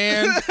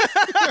sand.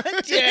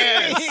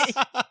 Yes.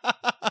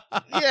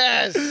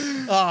 Yes.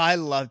 Oh, I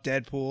love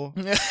Deadpool.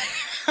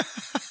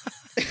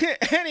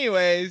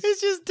 Anyways,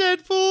 It's just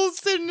Deadpool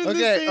sitting in the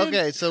Okay, sand.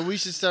 okay. So we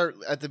should start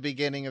at the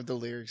beginning of the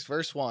lyrics.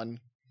 Verse 1.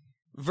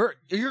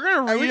 You're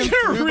gonna Are we read them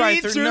gonna through by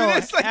read through? through No,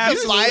 this like the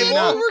absolutely Bible?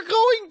 not. We're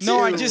going to. No,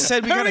 I just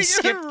said we're How are gonna you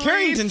skip. gonna read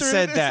Carrington through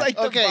said this that. like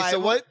the Okay, so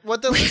Bible?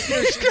 what the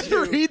listeners should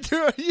do. read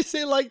through. You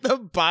say like the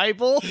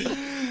Bible.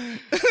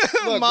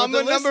 Look, Mama what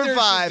the number listeners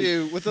 5, should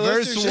do, what the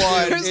verse listeners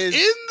should 1 do in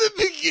is the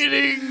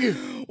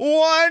beginning.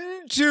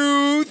 1,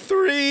 2,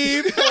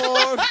 3,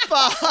 4,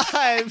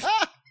 5.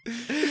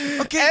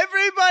 Okay.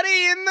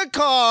 Everybody in the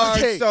car.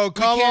 Okay, So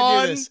come we can't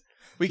on. do this.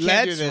 We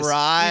can't Let's do this.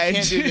 ride. We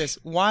can't do this.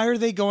 Why are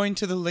they going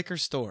to the liquor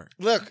store?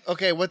 look.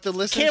 Okay, what the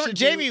listeners Cameron, should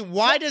Jamie, do.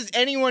 why does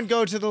anyone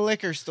go to the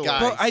liquor store?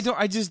 Guys. Bro,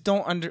 I just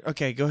don't under.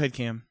 Okay, go ahead,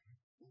 Cam.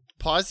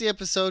 Pause the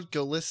episode,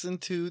 go listen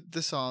to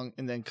the song,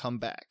 and then come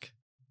back.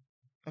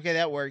 Okay,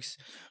 that works.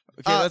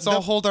 Okay, let's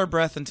all hold our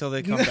breath until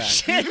they come back.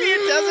 Jamie,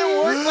 it doesn't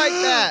work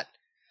like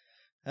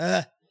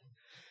that.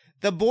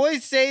 The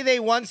boys say they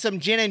want some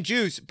gin and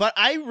juice, but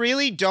I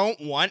really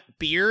don't want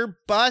beer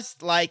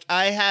bust like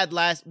I had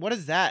last. What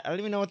is that? I don't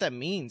even know what that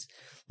means.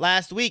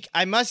 Last week,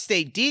 I must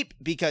stay deep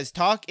because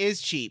talk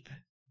is cheap.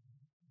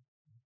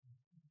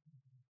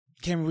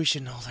 Cameron, we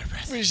shouldn't hold our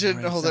breath. We shouldn't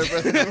anymore. hold our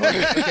breath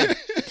anymore.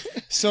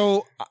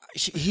 So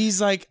he's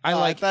like, I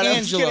like thought I was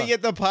Angela. gonna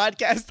get the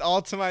podcast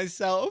all to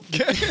myself.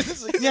 Yeah,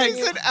 It's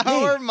an hour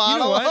you know what?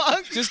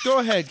 monologue. Just go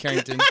ahead,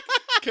 Carrington.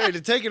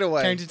 Carrington, take it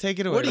away. Carrington, take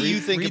it away. What do you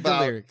Read- think read about-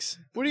 the lyrics?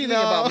 What do you think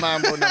about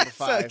Mambo number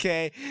 5? It's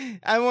okay.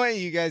 I want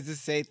you guys to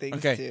say things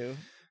Okay. too.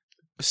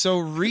 So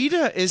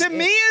Rita is To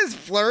me, is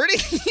flirty.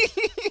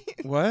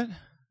 what?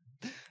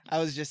 I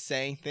was just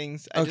saying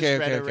things. I Okay, just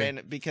read okay, it okay.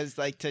 random because,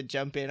 like, to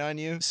jump in on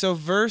you. So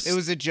verse. It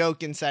was a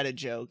joke inside a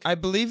joke. I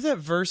believe that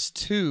verse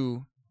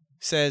 2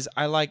 says,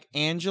 "I like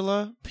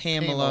Angela,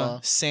 Pamela,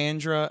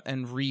 Sandra,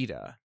 and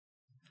Rita.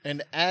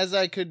 And as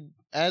I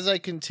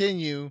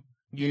continue,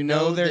 You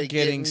know they're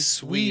getting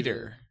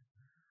sweeter.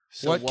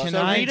 So What can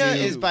so I Rita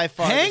do? is by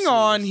far. the Hang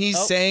on, sweetest. he's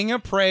Oh, saying a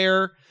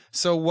prayer.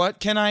 So what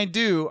can I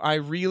do? I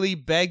really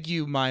beg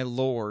you, my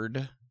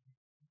lord."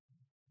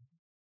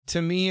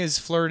 To me, his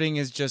flirting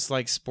is just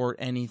like sport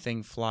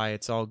anything fly.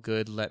 It's all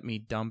good. Let me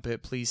dump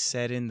it. Please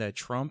set in the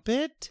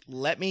trumpet.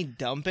 Let me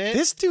dump it.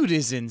 This dude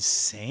is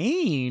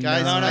insane.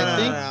 Guys, No, no, I no,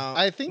 think no.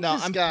 I think No,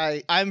 this I'm-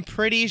 guy. I'm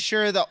pretty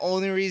sure the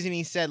only reason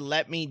he said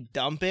 "let me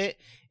dump it"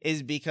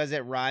 is because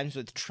it rhymes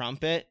with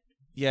trumpet.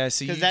 Yeah,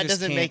 so you Because that just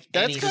doesn't can't- make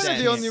That's any kind sense.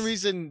 of the only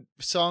reason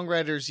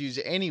songwriters use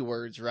any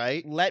words,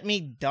 right? Let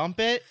me dump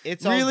it.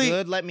 It's Really? all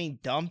good. Let me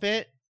dump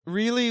it.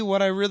 Really,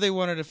 what I really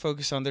wanted to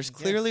focus on, there's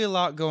clearly a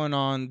lot going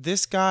on.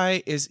 This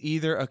guy is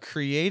either a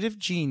creative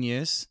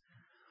genius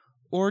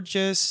or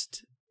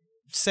just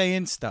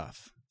saying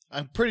stuff.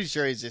 I'm pretty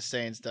sure he's just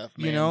saying stuff.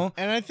 Man. You know?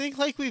 And I think,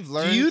 like we've Do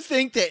learned, you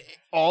think that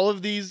all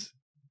of these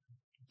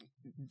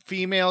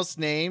females'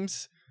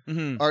 names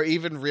Mm-hmm. are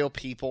even real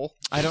people?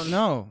 I don't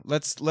know.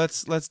 Let's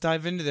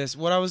dive into this.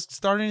 What I was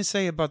starting to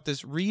say about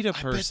this Rita I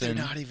bet person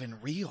they're not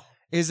even real.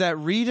 is that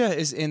Rita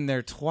is in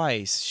there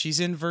twice. She's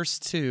in verse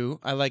 2.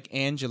 I like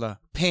Angela,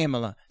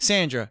 Pamela,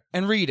 Sandra,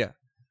 and Rita.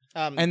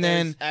 And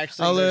then there's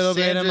actually a little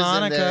there's bit of Sandra's in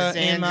Monica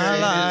there. in my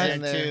Sandra's life.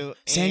 in there too.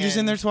 Sandra's in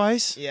and- there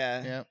twice?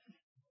 Yeah. Yeah.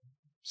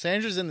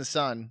 Sandra's in the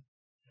sun.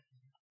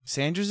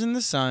 Sandra's in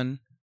the sun.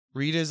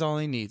 Rita is all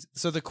he needs.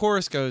 So the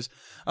chorus goes,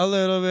 a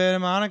little bit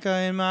of Monica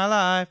in my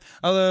life,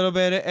 a little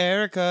bit of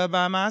Erica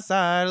by my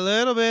side, a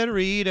little bit of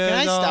Rita. Can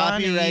I is all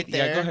stop you need. right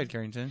Yeah, there? go ahead,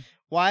 Carrington.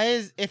 Why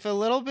is if a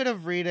little bit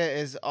of Rita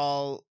is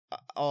all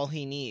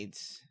he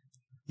needs?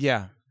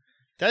 Yeah.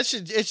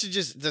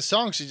 The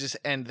song should just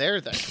end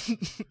there then.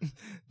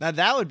 Now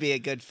that would be a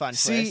good fun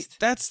See, twist.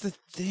 that's the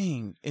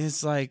thing.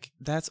 Is like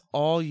that's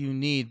all you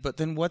need. But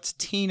then what's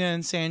Tina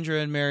and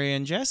Sandra and Mary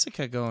and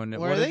Jessica going?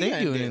 What What are are they they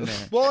gonna doing do? in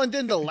there? Well, and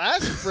then the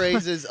last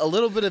phrase is a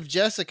little bit of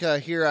Jessica,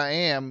 here I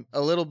am.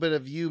 A little bit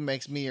of you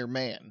makes me your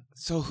man.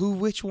 So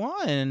which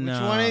one? Which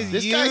one is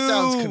This guy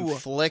sounds You.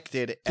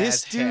 conflicted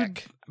This as dude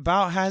heck.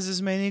 about has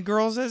as many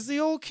girls as the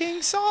old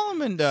King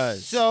Solomon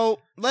does. So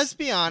let's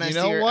be honest. You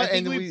know here. what?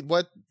 I think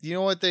And you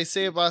know what they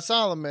say about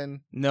Solomon?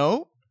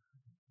 No.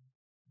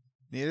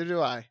 Neither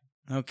do I.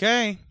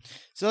 Okay.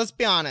 So let's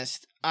be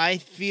honest. I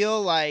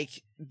feel like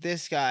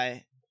this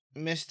guy,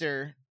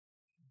 Mr.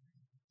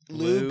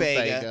 Lou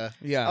Bega,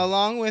 Yeah.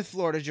 along with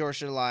Florida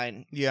Georgia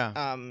Line,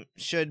 Yeah.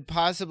 should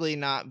possibly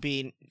not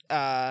be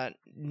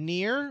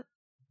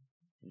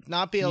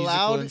not be Musical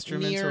allowed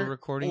instruments near or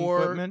recording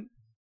or- equipment.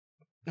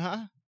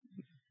 Huh?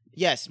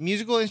 Yes,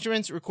 musical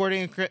instruments,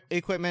 recording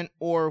equipment,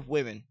 or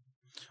women.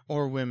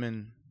 Or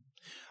women.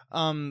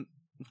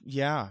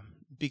 Yeah.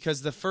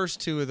 Because the first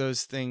two of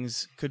those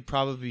things could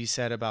probably be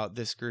said about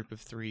this group of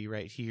three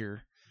right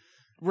here.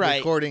 Right.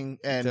 Recording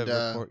and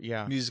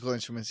Yeah. musical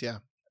instruments, yeah.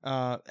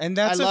 And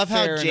that's I love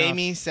how fair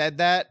Jamie enough- said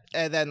that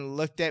and then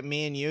looked at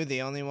me and you,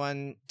 the only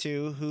one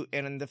too who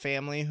in the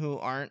family who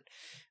aren't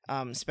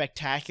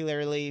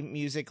spectacularly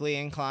musically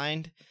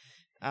inclined.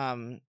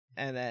 And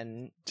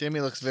then Jamie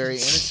looks very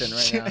innocent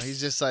right now. He's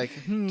just like,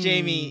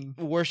 Jamie,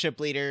 worship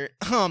leader.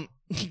 I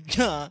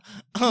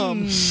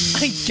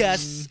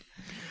guess.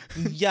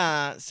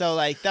 Yeah. So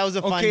like that was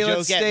a fun Okay, joke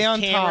let's stay at on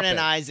Cameron and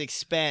topic. I's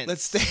expense.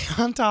 Let's stay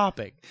on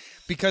topic.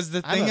 Because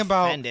the I'm thing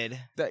about offended.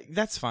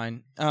 that's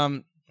fine.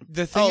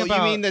 The thing Oh, about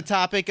you mean the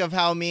topic of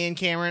how me and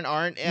Cameron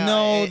aren't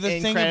No, the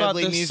thing about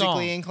incredibly the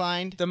musically song.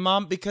 inclined? the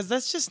mom, because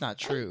that's just not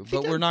true.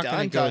 But we're not going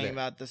going to go talking there.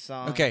 about the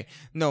song. Okay,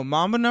 no,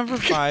 Mamba number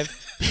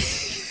 5.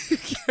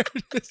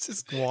 It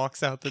just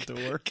walks out the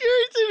door.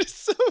 Carrington is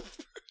so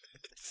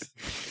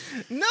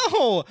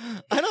No,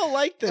 I don't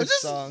like this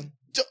just- song.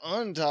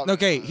 on top.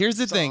 Okay, here's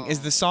the thing: is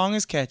the song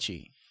is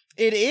catchy.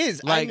 It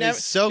is. Like,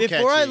 it's so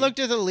before I catchy. looked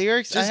at the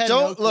lyrics, I Just had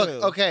don't no look.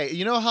 clue. Okay,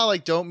 you know how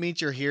like don't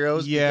meet your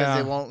heroes Yeah. because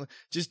they won't.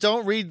 Just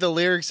don't read the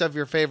lyrics of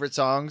your favorite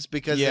songs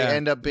because Yeah, they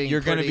end up being. You're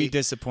going to pretty, be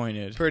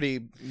disappointed.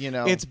 pretty. You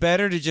know, It's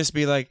better to just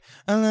be like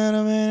a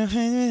little bit of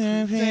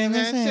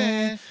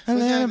a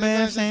little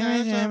bit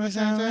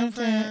of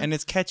and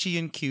it's catchy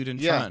and cute and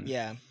Yeah. fun.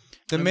 Yeah.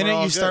 The And minute we're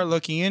all you start good.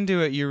 looking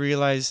into it, you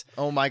realize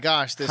oh my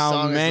gosh, this how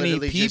song many is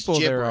literally people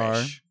just there are.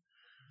 gibberish.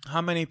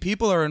 how many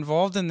people are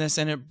involved in this,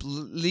 and it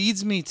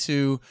leads me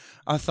to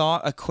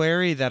a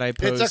query that I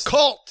posed It's a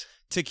cult.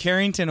 to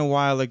Carrington a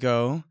while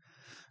ago.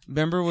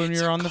 Remember when we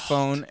It's were a on the cult.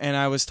 phone and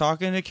I was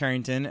talking to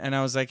Carrington and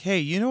I was like, hey,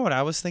 you know what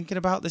I was thinking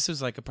about? This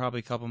was like probably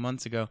a couple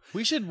months ago.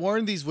 We should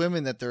warn these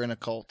women that they're in a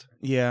cult.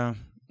 Yeah.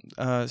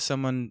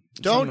 Someone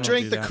Don't will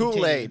drink do the that.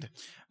 Kool-Aid.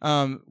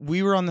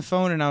 We were on the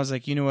phone and I was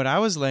like, you know what I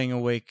was laying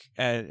awake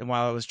at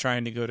while I was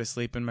trying to go to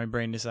sleep and my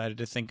brain decided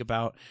to think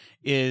about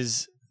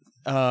is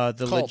the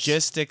Cults.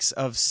 logistics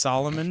of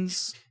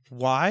Solomon's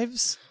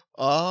wives.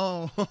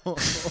 Oh, oh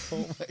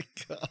my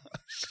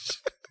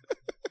gosh.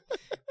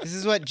 This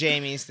is what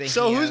Jamie's thinking.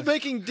 So who's of.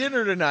 making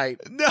dinner tonight?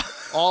 No,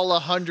 All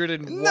 100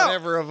 and No.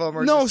 whatever of them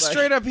are no, just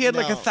straight up, he had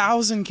like no.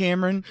 1,000,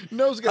 Cameron.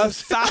 Nose A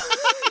goes.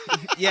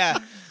 Yeah.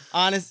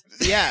 Honest.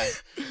 Yeah.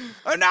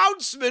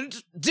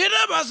 Announcement: dinner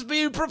must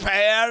be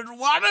prepared.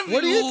 One of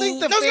What do you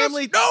think the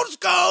family-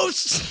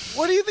 ghosts?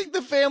 What do you think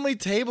the family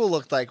table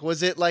looked like?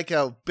 Was it like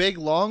a big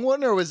long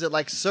one, or was it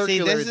like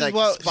circular, this is like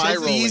what-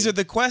 spiral? These are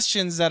the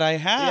questions that I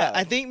have. Yeah.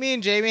 I think me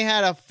and Jamie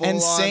had a full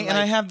and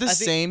I have the I think-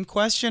 same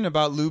question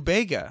about Lou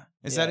Bega.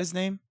 Is that Yeah. his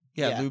name?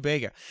 Yeah, Yeah. Lou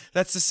Bega.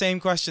 That's the same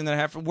question that I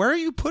have. Where are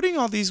you putting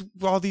all these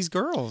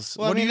girls?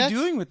 Well, I what mean, are you that's-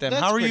 doing with them?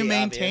 that's How are you pretty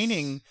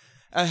maintaining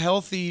a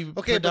healthy, Okay,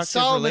 but productive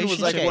Solomon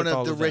was like relationship one with of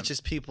all the them?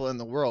 richest people in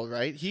the world,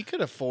 right? He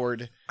could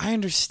afford. I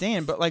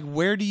understand, but like,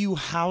 where do you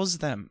house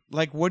them?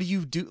 Like, what do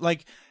you do?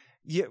 Like,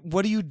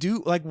 what do you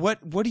do? Like, what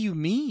do you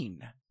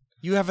mean?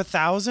 You have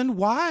 1,000?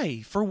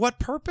 Why? For what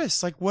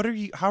purpose? Like, what are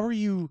you? How are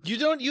you? You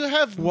don't. You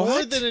have more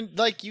What? than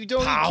like you don't.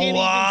 You can't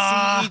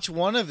Power. even see each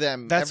one of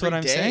them. That's every what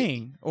I'm day.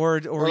 saying.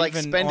 Or Or like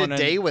even spend on a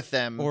day with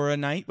them. or a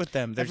night with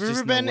them. There's Have you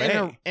just ever been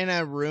no way. in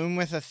a room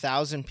with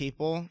 1,000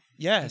 people?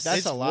 Yes, That's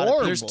it's a lot of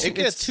warm. people. There's It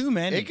gets it's too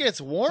many. It gets It's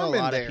a warm in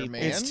lot of there, people.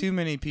 man. It's too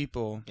many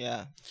people.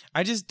 Yeah.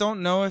 I just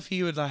don't know if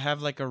he would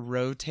have like a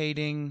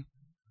rotating.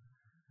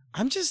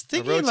 I'm just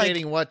thinking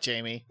rotating what,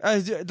 Jamie?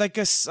 like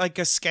a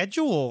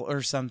schedule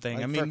or something.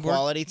 Like I mean, for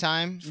quality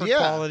time. for Yeah.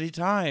 quality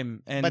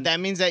time, and But that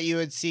means that you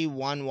would see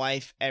one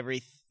wife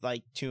every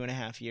like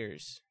 2.5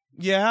 years.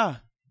 yeah,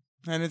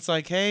 and it's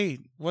like, hey,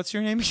 what's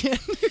your name again?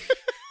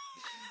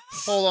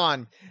 Hold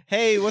on.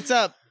 Hey, what's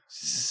up?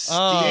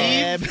 Oh.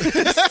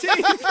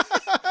 Steve.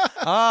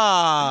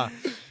 Ah,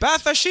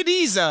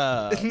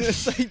 Bathashidisa.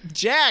 It's like,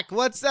 Jack,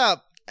 what's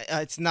up?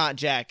 It's not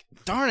Jack.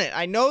 Darn it.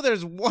 I know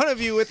there's one of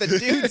you with a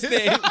dude's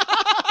name.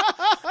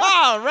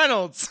 Ah,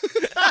 Reynolds.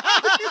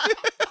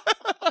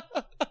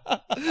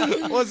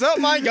 What's up,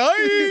 my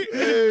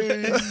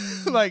guy?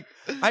 Like,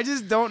 I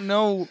just don't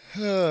know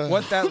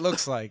what that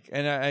looks like,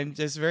 and I'm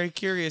just very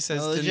curious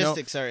as The to know,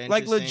 logistics are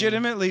like, interesting.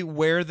 legitimately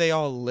where they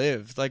all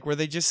lived. Like, were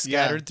they just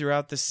scattered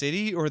throughout the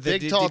city, or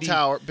Big tall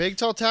tower,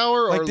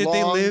 or Like, did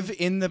they long- live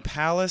in the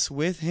palace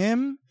with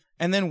him?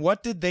 And then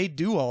what did they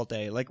do all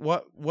day? Like,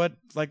 what were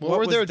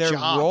was their their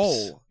jobs?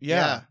 role?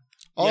 Yeah.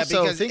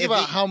 Also, because think if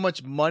about he- how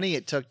much money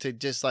it took to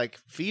just like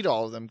feed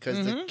all of them, because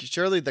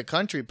surely the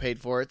country paid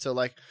for it. So,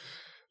 like,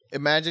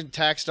 imagine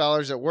tax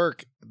dollars at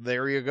work.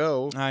 There you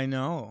go. I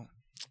know.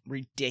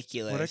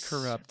 Ridiculous. What a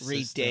corrupt system.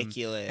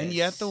 Ridiculous. And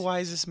yet the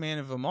wisest man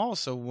of them all,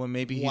 so well,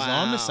 maybe he's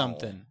on Wow. to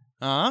something.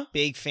 Huh?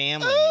 Big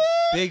families.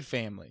 Big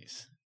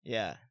families.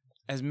 Yeah.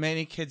 As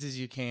many kids as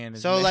you can.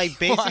 As So, many like,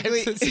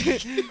 basically- wives as you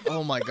can.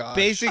 Oh my god.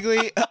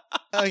 Basically,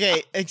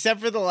 okay, except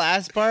for the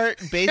last part,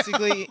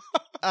 basically,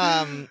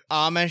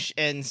 Amish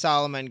and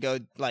Solomon go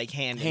like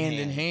hand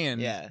in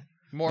hand. Yeah.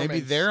 Mormons. Maybe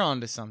they're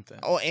on to something.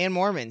 Oh, and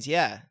Mormons,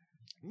 yeah.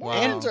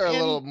 Mormons Wow. are a And-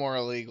 little more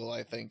illegal,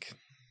 I think.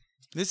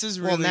 This is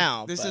Well, really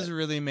now, this but- is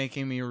really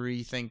making me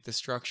rethink the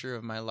structure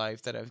of my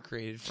life that I've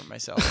created for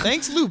myself.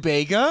 Thanks, Lou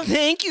Bega.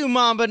 Thank you,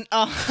 Mamba.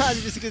 I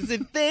was just gonna say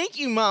thank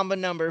you, Mamba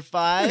number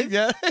 5.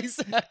 Yeah,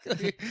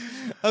 exactly.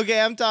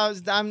 Okay, I'm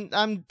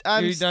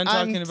You're done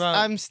talking about-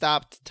 I'm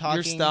stopped talking.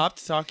 You're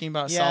stopped talking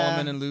about Yeah.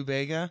 Solomon and Lou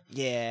Bega.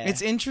 Yeah.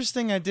 It's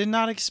interesting. I did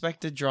not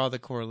expect to draw the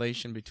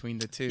correlation between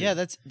the two. yeah,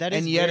 that is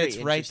and yet very it's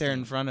right there in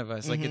interesting. front of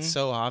us. Like, it's Mhm.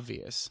 so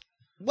obvious.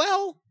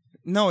 Well,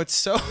 No, it's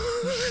so.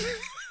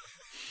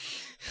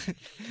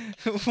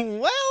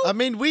 well, I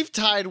mean, we've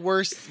tied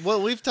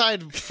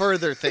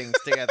further things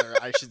together,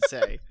 I should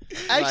say.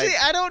 actually,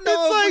 like- I don't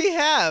know if we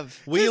have.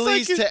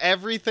 Wheelies to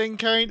everything,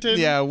 Carrington.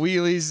 Yeah,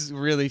 wheelies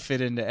really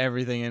fit into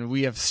everything, and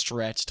we have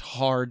stretched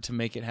hard to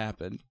make it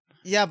happen.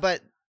 Yeah,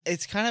 but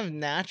it's kind of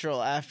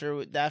natural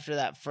after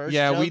that first.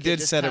 Yeah, joke, we it did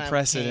just set a kind of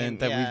precedent came-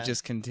 that yeah. we've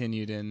just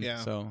continued in.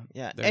 Yeah. So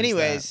Yeah. there's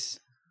Anyways,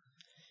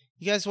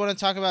 you guys want to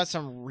talk about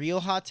some real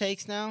hot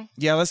takes now?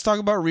 yeah, let's talk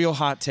about real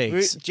hot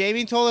takes.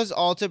 Jamie told us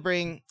all to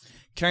bring.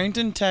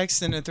 Carrington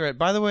texts in a thread.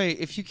 By the way,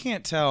 if you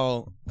can't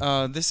tell,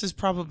 this is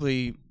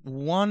probably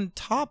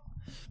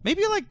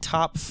maybe like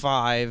top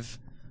 5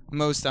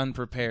 most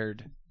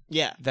unprepared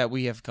Yeah, that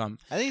we have come.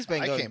 I think it's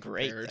been I going came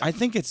great. prepared. I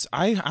think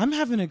I'm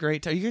having a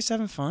great time. You guys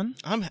having fun?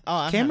 I'm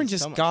Cameron having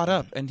just so much got fun.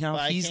 up and now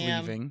Bye, he's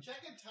Cam. leaving.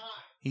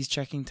 He's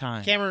checking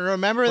time. Cameron,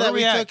 remember Where that are we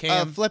we at, took a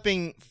Cam?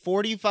 flipping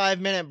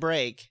 45-minute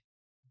break.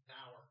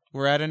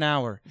 We're at an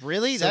hour.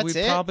 Really? So That's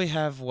we it? probably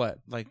have what,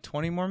 like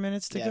 20 more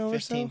minutes to yeah, go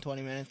 15, or so?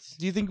 20 minutes.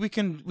 Do you think we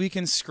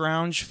can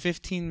scrounge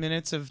 15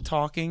 minutes of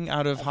talking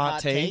out of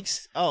hot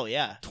takes? Oh,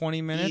 yeah.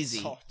 20 minutes?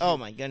 Easy. Oh, Oh,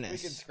 my We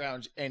goodness. can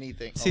scrounge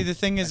anything. See, the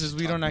thing I is should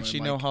we talk don't more actually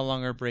in know mic. how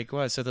long our break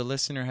was, so the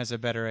listener has a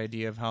better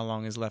idea of how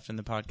long is left in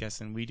the podcast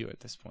than we do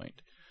at this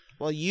point.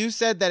 Well, you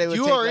said that it would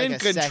You take are like in a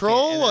second,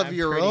 control and of I'm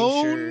your pretty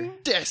own sure-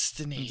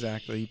 destiny.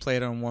 Exactly. You play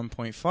it on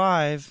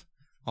 1.5,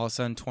 all of a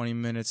sudden 20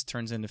 minutes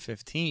turns into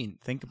 15.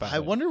 Think about I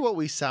it. wonder what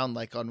we sound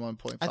like on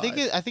 1.5. I think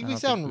we I don't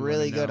sound think we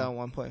really wanna good know.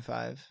 on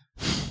 1.5.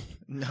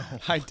 no.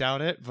 I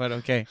doubt it, but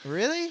okay.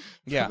 Really?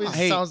 Yeah. It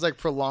Hey, sounds like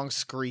prolonged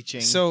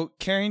screeching. so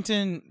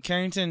Carrington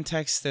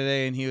texted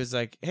today and he was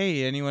like,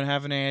 "Hey, anyone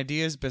have any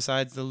ideas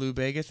besides the Lou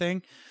Bega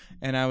thing?"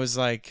 And I was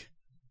like,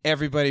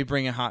 "Everybody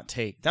bring a hot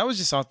take." That was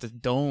just off the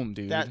dome,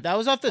 dude. That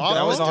was off the Oh, dome.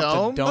 That was off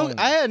dome? the dome.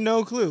 Oh, I had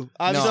no clue.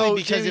 Obviously, So,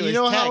 because Jamie, it was you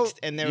know how- text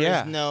and there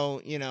Yeah. was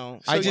no, you know.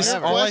 I So just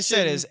whatever. all I said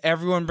Question- is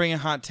everyone bring a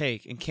hot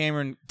take, and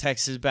Cameron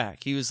texts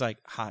back. He was like,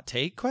 "Hot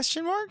take?"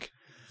 question mark.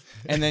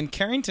 And then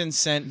Carrington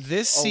sent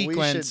this Oh, we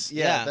sequence. should-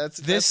 yeah, yeah, that's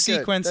this good.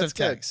 sequence That's of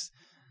good. text.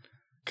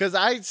 Because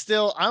I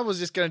was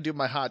just gonna do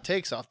my hot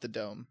takes off the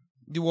dome.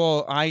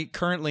 Well, I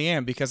currently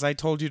am because I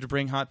told you to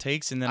bring hot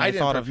takes, and then I I didn't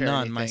thought of prepare none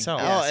anything.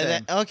 myself. Yeah, Oh, and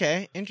then, same.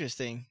 okay,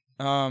 interesting.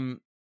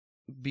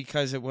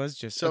 Because it was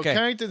just So okay.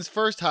 Carrington's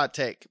first hot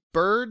take: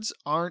 birds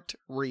aren't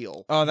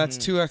real. Oh, that's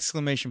Mhm. 2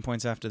 exclamation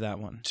points after that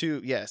one.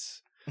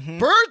 Yes, Mhm.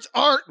 birds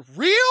aren't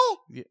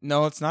real.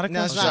 No, it's not a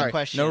No, it's question. not a sorry.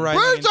 question. No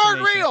rhyming Birds aren't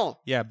intonation.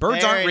 real. Yeah,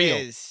 birds There aren't it real.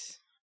 is.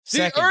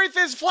 Second. The Earth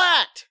is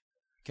flat.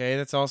 Okay,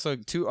 that's also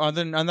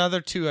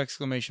another 2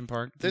 exclamation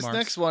marks. This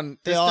next one,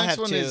 They this all next have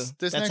one two. is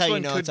this That's next how you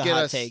one know could it's a get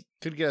hot us take.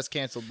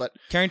 canceled. But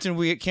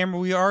Carrington,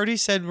 Cameron, we already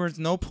said there's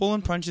no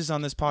pulling punches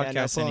on this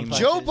podcast pulling anymore. punches.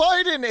 Joe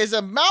Biden is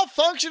a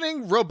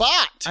malfunctioning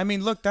robot. I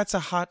mean, look, that's a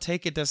hot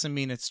take. It doesn't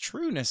mean it's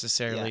true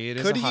necessarily. It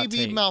is Could a he hot be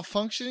take.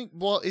 malfunctioning?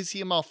 Well, is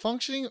he a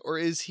malfunctioning or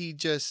is he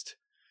just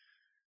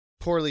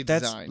poorly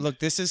designed? Look,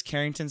 this is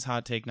Carrington's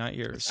hot take, not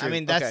yours. I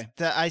mean, that's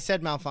Okay. I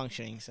said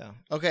malfunctioning, so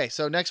Okay,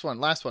 so next one,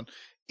 last one.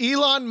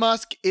 Elon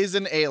Musk is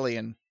an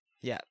alien.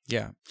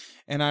 Yeah.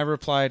 And I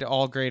replied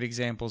all great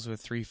examples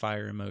with 3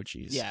 fire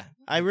emojis. yeah,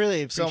 I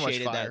really So much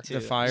appreciated fire. that too.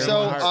 The fire My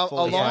So, heart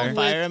full of along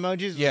fire with-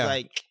 emojis was Yeah.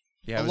 like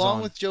Yeah, it was Along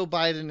on. with Joe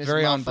Biden is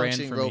Very a on brand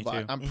malfunctioning for me, robot.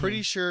 too. I'm Mhm.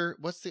 pretty sure.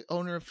 What's the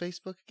owner of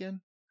Facebook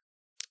again?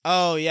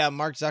 Oh yeah,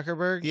 Mark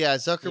Zuckerberg. Yeah,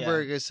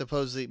 Zuckerberg is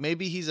supposedly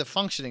maybe he's a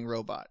functioning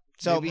robot.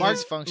 So Maybe Mark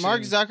he's functioning-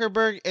 Mark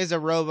Zuckerberg is a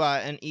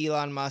robot and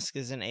Elon Musk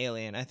is an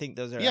alien. I think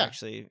those are Yeah.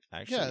 actually.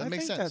 Yeah, I that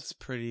makes think sense. that's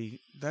pretty.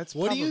 That's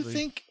What do you probably-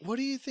 think? What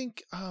do you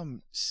think?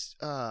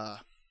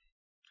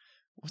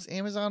 What's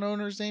Amazon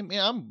owner's name?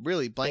 Yeah, I'm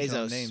really blanking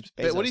on Bezos. names.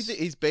 But what do you Bezos. think?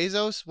 He's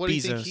Bezos. What do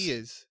you think Bezos. he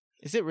is?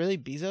 Is it really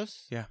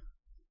Bezos?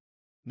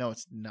 No,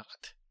 it's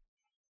not.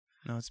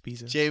 No, it's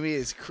Bezos. Jamie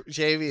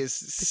is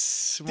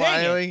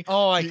smiling.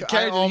 Oh, I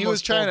Carrington, he was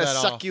almost trying to pulled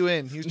that suck off. you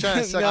in. He was trying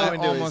to suck No, you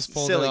into almost his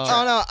pulled silly it off.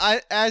 trap. Oh no!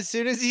 As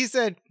soon as he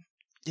said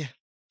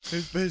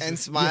and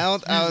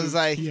smiled, I was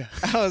like, Yeah.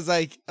 oh,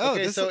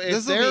 Okay, this so if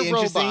this will they're be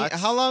interesting. robots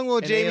How long will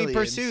and Jamie aliens-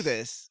 pursue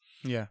this?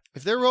 Yeah.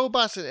 If they're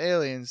robots and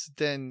aliens,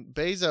 then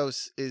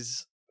Bezos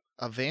is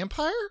a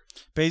vampire?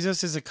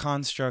 Bezos is a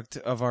construct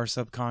of our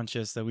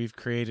subconscious that we've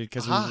created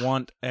because Ah. we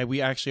want. We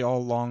actually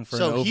all long for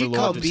So an he overlord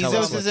called to tell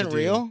us Bezos what isn't to do.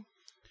 real.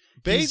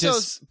 He's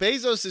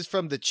Bezos is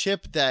from the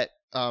chip that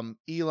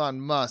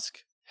Elon Musk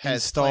has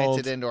Installed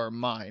planted into our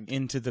mind.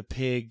 Into the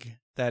pig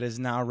that is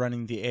now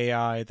running the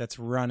AI that's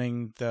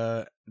running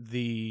the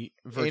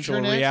virtual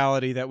Internet?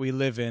 reality that we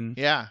live in.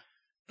 Yeah.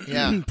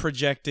 Yeah.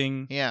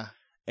 Projecting Yeah.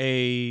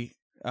 a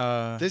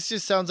This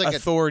just sounds like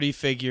authority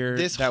figure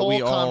this that whole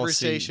we all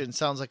conversation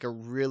sounds like a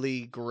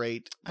really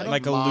great see.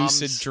 Like a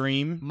lucid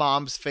dream.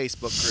 mom's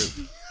Facebook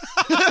group.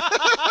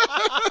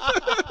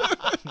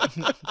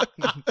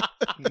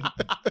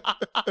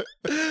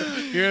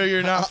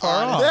 You're not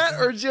far off.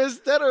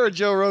 that or a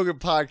Joe Rogan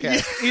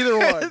podcast. Either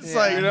one. It's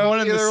like one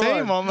and the either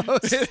same one.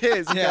 almost. It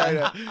is.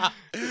 Yeah.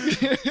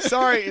 Kinda.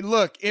 Sorry,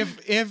 look,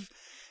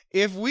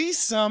 if we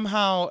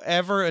somehow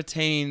ever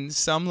attain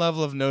some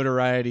level of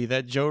notoriety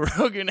that Joe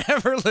Rogan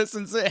ever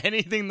listens to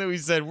anything that we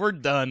said, we're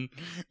done.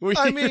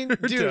 I mean, We're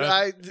dude,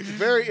 done.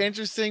 very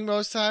interesting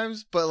most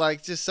times, but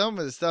like just some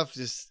of the stuff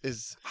just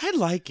is. I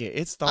like it.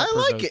 It's I like it.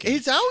 thought-provoking.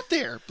 It's out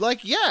there.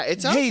 Like, yeah,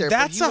 it's out hey, there. but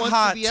that's he a wants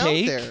hot to be out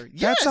take. there.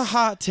 That's a Yes.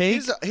 hot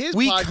take. His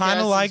we podcast kind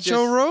of is like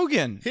Joe just-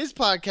 Rogan. His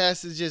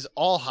podcast is just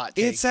all hot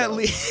takes. It's at though.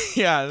 least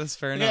yeah, that's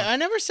fair enough. Yeah, I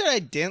never said I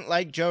didn't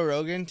like Joe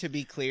Rogan. To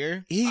be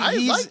clear, I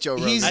He's- like Joe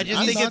Rogan. he's- I just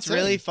I'm think not it's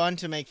really saying. fun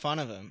to make fun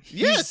of him.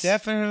 Yes.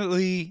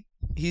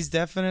 He's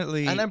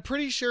definitely And I'm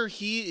pretty sure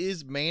he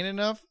is man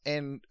enough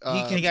and He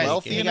can Hey guys,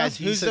 wealthy hey enough. guys,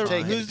 who's to the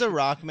take who's it. the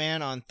Rock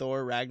man on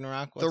Thor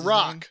Ragnarok? What's The his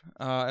Rock?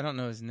 I don't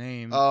know his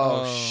name.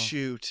 Oh,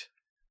 shoot!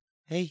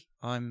 Hey,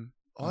 I'm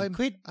I'm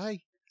Quid. name?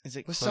 Is it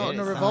We're Quid? starting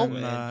a It's not revolt.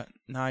 Quid.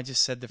 No, I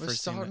just said the We're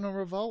first starting name. a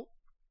revolt.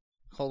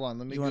 Hold on,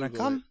 let me. You want to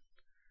Google come? it.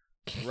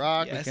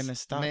 Rock Yes. We're gonna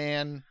start.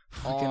 man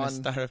We're gonna on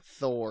start a.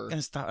 Thor.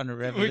 Gonna start on a We're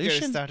revolution.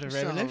 gonna start a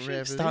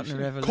revolution. Starting a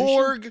revolution.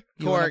 Korg.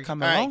 You wanna Korg,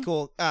 come all right, along?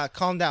 cool.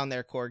 Calm down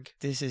there, Korg.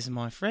 This is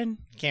my friend.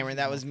 Cameron,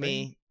 that was My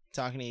me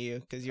talking to you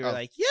because you were Oh.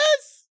 like,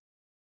 yes.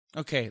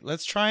 Okay,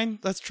 let's try. I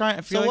feel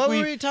So like what we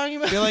were we talking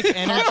about? feel like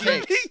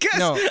energy. Because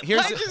No,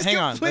 here's I just hang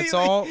on. Let's completely-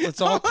 all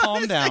Hold on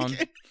calm a down.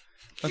 second.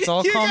 Let's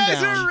all you calm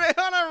guys down. are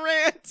on a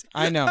rant.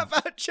 I know.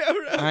 about Joe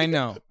Rogan. I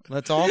know.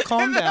 Let's all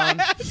calm And then down.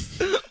 I asked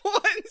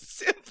one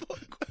simple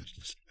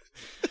question.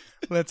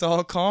 Let's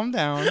all calm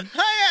down.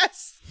 I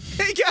asked,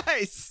 hey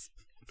guys,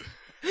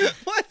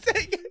 what's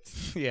that?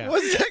 Yeah.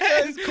 What's that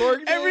guy's Korg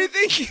name?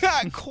 Everything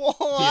got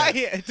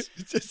quiet.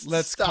 Just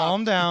Let's stop.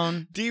 calm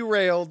down.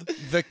 Derailed.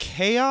 The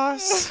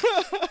chaos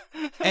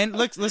and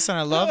listen,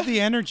 I love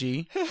the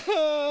energy,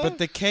 but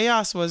the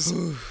chaos was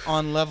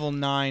on level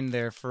 9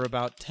 there for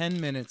about 10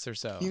 minutes or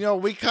so. You know,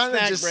 we kind of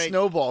Snack just break.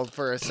 snowballed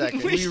for a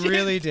second. we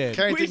really did.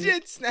 Carrington We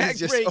did snack is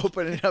just break.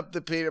 opening up the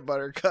peanut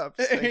butter cups.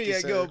 There Thank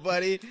you go, sir.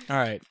 buddy. All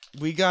right.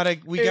 We gotta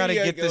you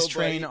get this go,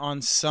 train buddy.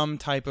 on some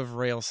type of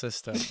rail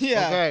system.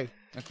 Yeah. Okay.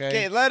 Okay.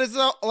 Okay, let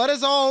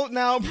us all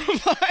now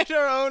provide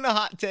our own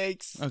hot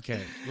takes.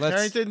 Okay. Let's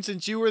Carrington,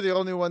 since you were the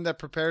only one that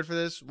prepared for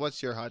this,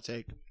 what's your hot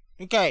take?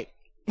 Okay.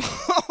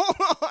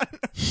 Hold on.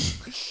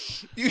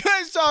 You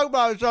guys talk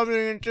about something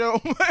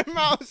until my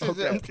mouth is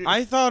Okay. empty.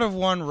 I thought of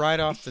one right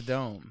off the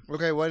dome.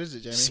 Okay, what is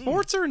it, Jamie?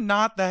 Sports are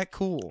not that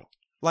cool.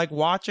 Like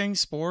watching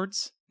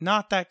sports,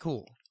 not that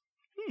cool.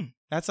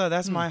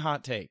 That's my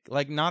hot take.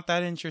 Like not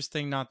that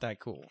interesting, not that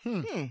cool.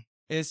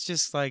 It's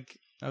just like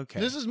okay.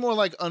 This is more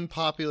like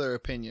unpopular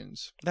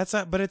opinions.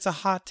 But it's a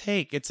hot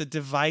take. It's a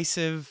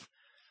divisive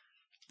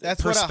That's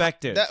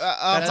perspective. What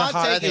That's a hot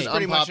hot take is take.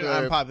 pretty much an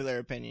Unpopular- unpopular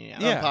opinion. Yeah.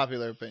 Yeah.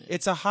 Unpopular opinion.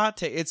 It's a hot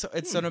take.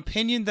 It's an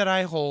opinion that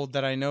I hold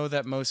that I know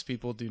that most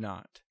people do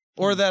not,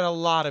 or that a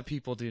lot of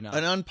people do not.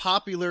 An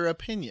unpopular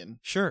opinion.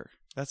 Sure,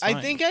 that's fine.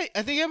 I think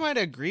I might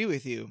agree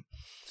with you.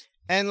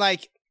 And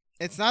like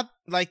it's not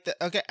like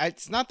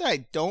it's not that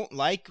I don't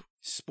like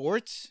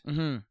sports,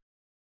 Mm-hmm.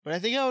 but I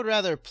think I would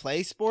rather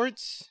play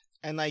sports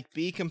and like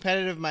be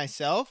competitive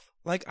myself.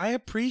 Like I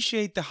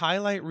appreciate the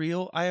highlight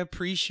reel. I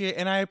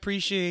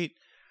appreciate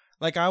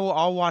like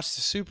I'll watch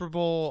the Super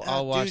Bowl.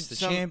 I'll watch Dude, the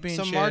some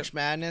championship. March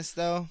Madness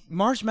though.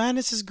 March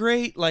Madness is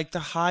great. Like the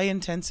high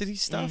intensity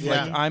stuff. Mhm.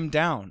 Like Yeah. I'm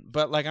down.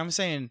 But like I'm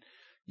saying,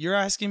 you're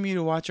asking me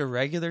to watch a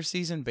regular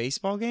season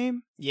baseball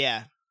game?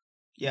 Yeah.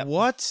 Yep.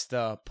 What's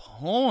the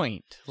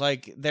point?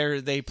 Like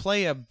they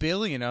play a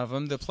billion of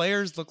them. The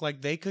players look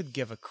like they could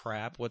give a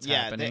crap what's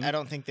happening. I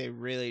don't think they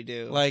really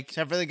do. Like-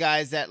 except for the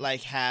guys that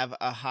like have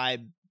a high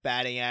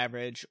batting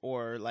average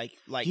or like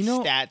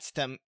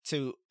stats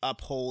to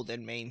uphold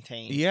and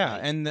maintain. Yeah,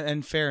 Like,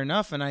 and fair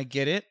enough, and I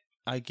get it.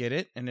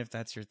 And if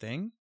that's your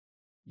thing,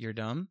 you're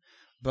dumb.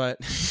 But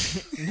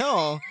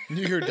no,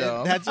 You're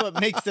dumb. that's what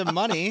makes them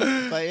money.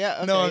 But yeah,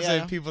 okay, no, I'm yeah.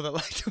 saying people that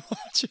like to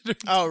watch it.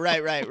 Oh,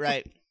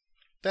 right.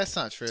 That's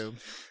not true.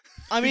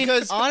 I mean,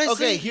 Because honestly,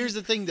 okay, here's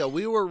the thing though.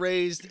 We were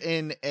raised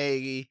in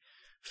a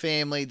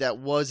family that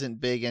wasn't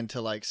big into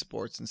like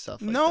sports and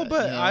stuff like No, that.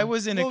 but you know? I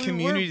was in Well, a we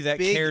community were that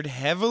big- cared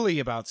heavily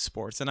about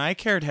sports, and I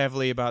cared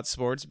heavily about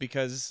sports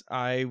because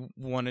I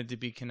wanted to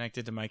be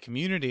connected to my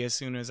community. As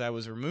soon as I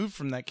was removed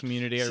from that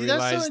community, I See,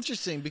 realized that's so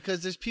interesting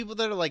because there's people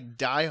that are like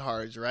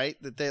diehards, right?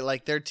 That they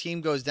like their team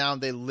goes down,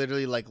 they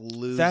literally like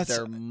lose That's-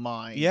 their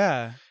mind.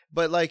 yeah,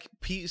 But like,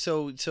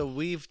 so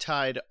we've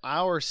tied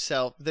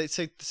ourself.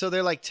 So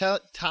they're like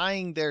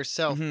tying their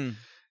self mhm.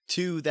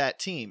 to that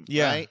team,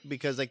 Yeah. right?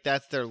 Because like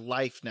that's their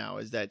life now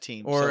is that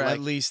team, or so, at like,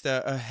 least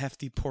a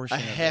hefty portion. a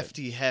of it.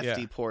 hefty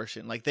Yeah.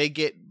 portion. Like they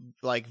get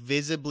like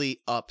visibly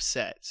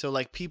upset. So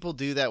like people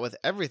do that with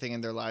everything in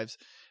their lives.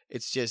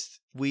 It's just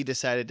we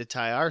decided to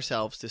tie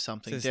ourselves to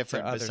something To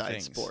different other besides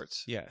things.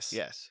 sports. Yes.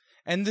 Yes.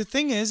 And the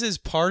thing is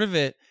part of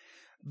it,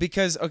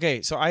 because,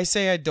 okay, so I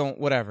say I don't,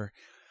 whatever.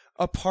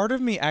 A part of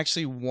me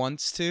actually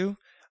wants to.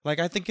 Like,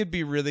 I think it'd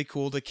be really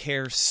cool to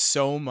care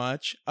so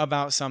much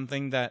about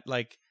something that,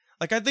 like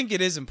I think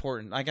it is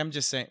important. Like, I'm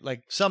just saying,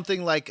 like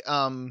Something like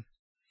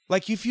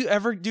if you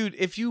ever, dude,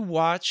 if you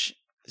watch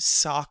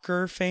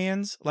soccer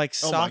fans, like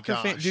Oh my soccer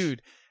fans, gosh.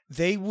 dude,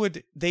 they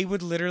would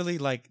literally,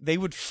 like, they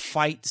would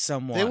fight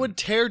someone. they would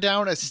tear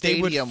down a They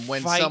would stadium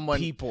when fight someone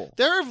people.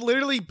 There have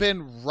literally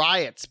been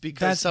riots because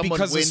That's someone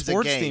because wins of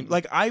sports a game. team.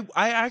 Like I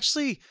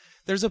actually,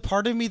 there's a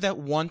part of me that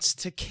wants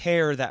to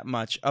care that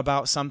much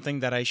about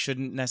something that I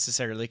shouldn't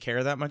necessarily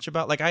care that much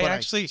about. Like But I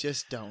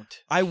just don't.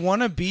 I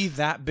want to be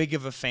that big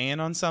of a fan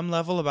on some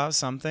level about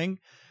something.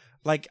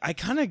 Like I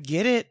kind of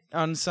get it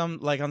on some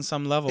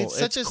level. It's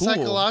such a cool.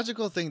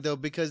 psychological thing though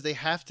because they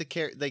have to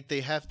care. Like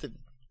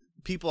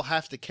people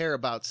have to care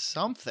about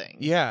something.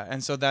 Yeah,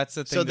 and so that's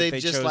the thing. So that they've they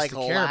just chose like to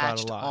care about a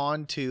latched lot.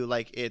 onto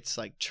like it's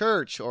like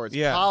church or it's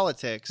Yeah.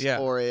 politics Yeah.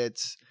 or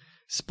it's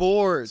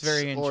sports It's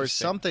very or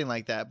interesting. something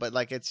like that. But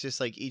like it's just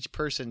like each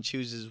person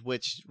chooses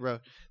which road.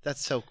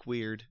 That's so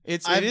weird.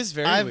 It I've- is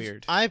very I've-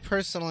 weird.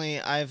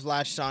 I've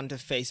latched on to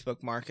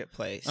Facebook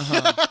Marketplace,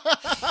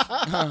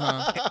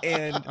 Uh-huh.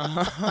 and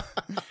Uh-huh.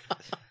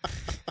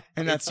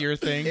 And that's your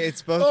thing.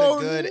 it's both Oh,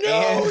 a good no,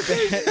 and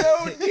there's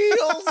no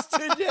deals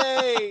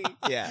today.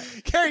 yeah.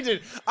 Carrington,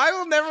 I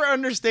will never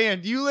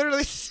understand. You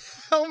literally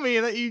tell me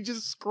that you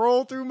just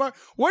scroll through my.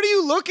 What are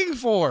you looking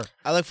for?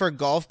 I look for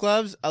golf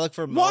clubs. I look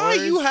for Why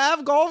mowers. you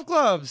have golf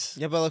clubs?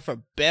 Yeah, but I look for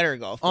better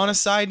golf clubs. On a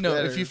side note,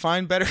 Better. if you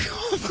find better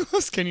golf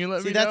clubs, can you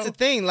let See, me that's know? the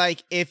thing.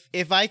 Like,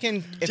 if I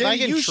can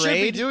Jenny, you should be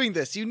trade, doing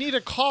this. You need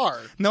a car.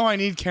 No, I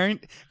need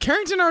Carrington.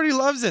 Carrington already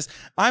loves this.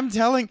 I'm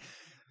telling.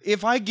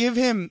 If I give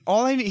him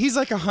all I need, he's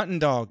like a hunting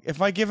dog.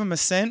 If I give him a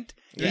scent,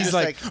 Yeah. he's Just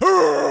like,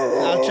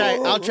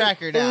 I'll track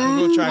her down.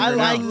 Go track I her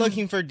like down.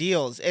 looking for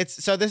deals.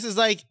 This is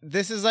like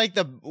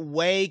the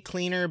way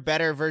cleaner,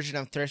 better version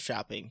of thrift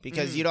shopping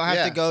because you don't have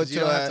Yeah, to go 'cause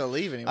you to don't have to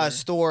leave anymore. a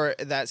store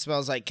that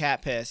smells like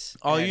cat piss.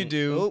 All And- you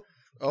do.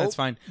 Oh, That's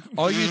fine.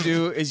 All you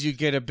do is you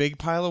get a big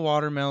pile of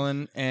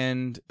watermelon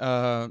and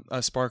a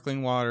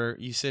sparkling water.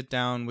 You sit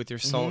down with your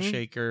salt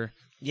shaker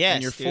yes,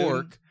 and your dude.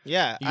 fork.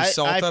 Yeah, You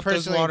salt I up those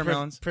personally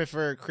watermelons.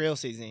 prefer Creole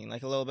seasoning,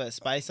 like a little bit of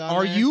spice on.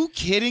 Are there. you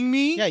kidding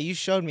me? Yeah, you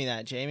showed me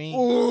that, Jamie.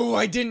 Oh,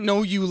 I didn't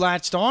know you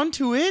latched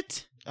onto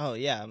it. Oh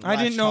yeah, I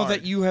didn't latched know hard.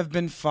 that you have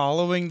been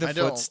following the I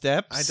don't-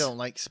 footsteps. I don't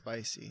like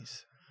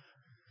spices.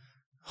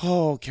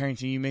 Oh,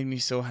 Carrington, you made me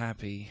so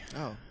happy.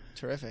 Oh,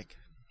 terrific.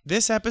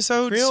 This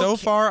episode, Creole so ca-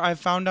 far, I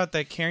found out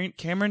that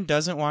Cameron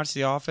doesn't watch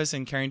The Office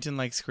and Carrington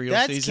likes Creole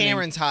That's seasoning.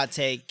 Cameron's hot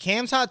take.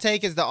 Cam's hot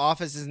take is The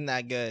Office isn't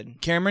that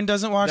good. Cameron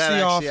doesn't watch That The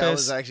actually, I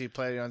was Office, actually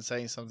planning on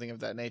saying something of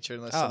that nature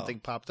unless Oh.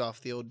 something popped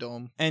off the old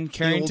dome. and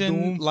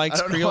Carrington dome. likes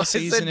I don't know Creole why I said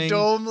seasoning.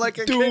 dome like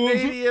a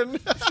Canadian.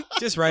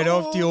 Just right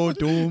off the old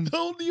dome.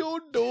 Oh, the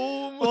old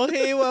dome. Well,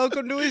 hey,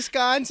 welcome to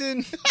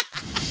Wisconsin.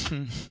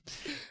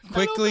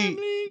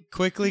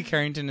 Quickly,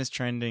 Carrington is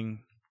trending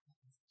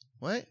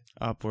What?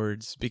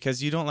 upwards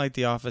because you don't like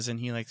The Office and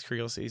he likes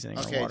Creole seasoning.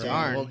 or Okay, water. Jamie.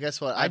 Darn. Well,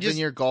 guess what? I I've just- been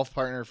your golf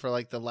partner for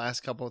like the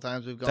last couple of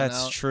times we've gone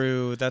That's out.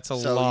 true. That's a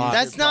So lot. you-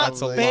 That's not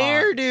That's a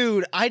fair, lot.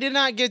 dude. I did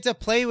not get to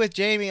play with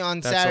Jamie on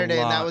That's a Saturday,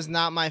 and that lot. was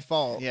not my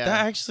fault.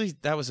 Yeah.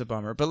 That was a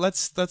bummer. But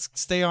let's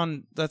stay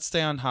on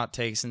hot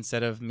takes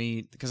instead of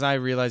me because I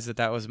realized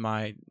that was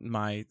my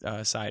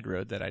side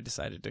road that I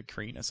decided to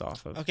careen us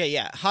off of. Okay,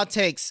 yeah. Hot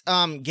takes.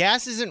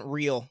 Gas isn't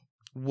real.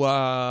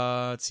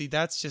 What? See,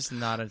 that's just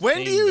not a When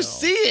thing, do you though.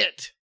 see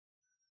it?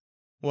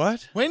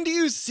 What? When do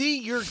you see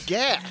your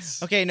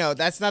gas? Okay, no,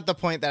 that's not the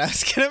point that I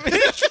was gonna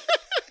make.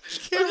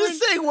 I'm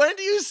just saying, when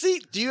do you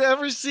see? Do you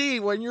ever see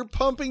when you're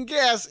pumping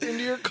gas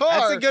into your car?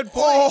 That's a good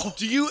point.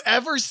 Do you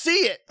ever see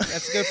it?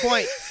 That's a good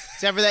point.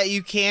 Except for that,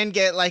 you can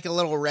get like a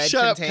little red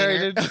Shut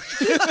container. up,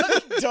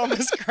 Carden.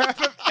 Dumbest crap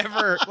I've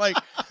ever. Like,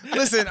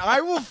 listen,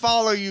 I will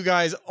follow you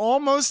guys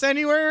almost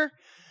anywhere.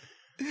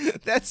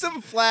 That's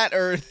some flat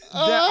Earth.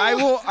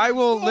 I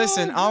will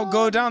listen. I'll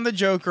go down the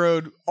joke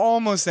road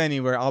almost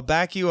anywhere. I'll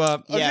back you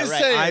up. I'm Yeah, just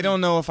right. saying, I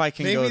don't know if I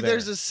can go maybe there.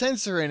 there's a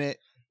sensor in it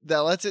that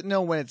lets it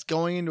know when it's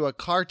going into a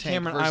car tank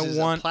Cameron, versus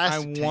I a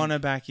plastic tank. want to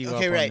back you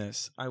Okay, up right. on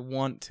this. I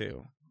want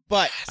to.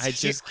 But I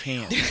just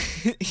can't.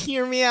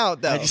 hear me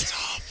out though. It's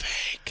all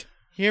fake.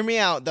 Hear me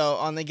out though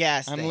on the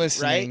gas I'm thing,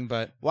 listening, right?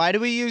 but Why do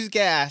we use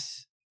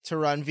gas to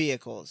run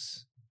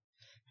vehicles?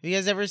 Have you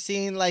guys ever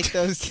seen like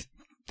those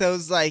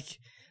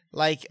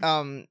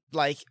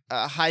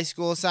high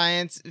school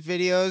science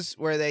videos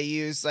where they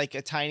use like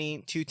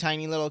two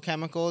tiny little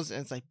chemicals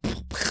and it's like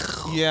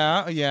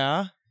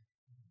yeah.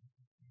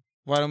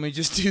 Why don't we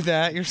just do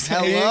that? You're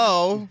saying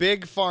hello.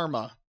 Big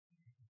pharma.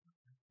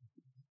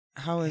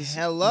 how is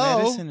Hello?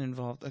 medicine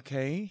involved?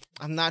 Okay.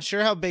 I'm not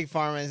sure how big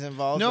pharma is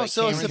involved. No, but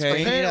so Cameron's okay.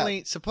 bringing it up.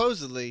 apparently,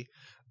 supposedly,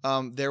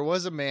 there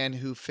was a man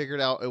who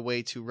figured out a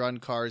way to run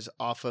cars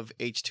off of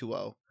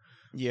H2O.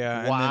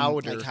 Yeah. Wow.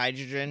 And then, like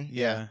hydrogen.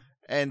 yeah.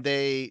 And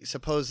they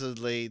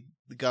supposedly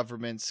the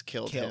governments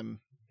killed Kill.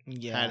 him,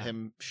 Yeah. had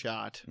him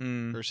shot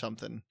Mm. or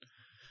something.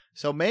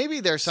 So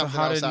maybe there's So something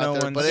how else did out no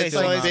there, one but Okay, it's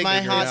so like is big my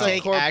figured hot out.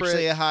 take Corporate-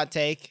 actually a hot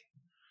take?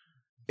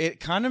 It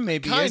kind of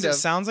maybe Kind is. of. It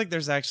sounds like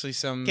there's actually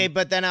some. Okay,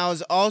 but then I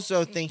was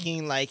also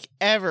thinking like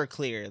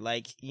Everclear,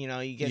 like you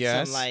get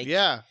Yes. some like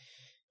Yeah,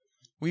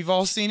 We've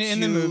all seen it in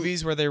the to-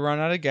 movies where they run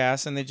out of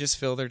gas and they just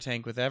fill their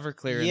tank with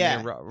Everclear Yeah,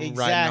 and they're riding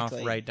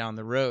exactly. off right down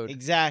the road.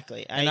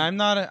 exactly. And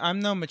I'm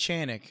no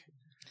mechanic,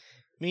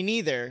 me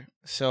neither.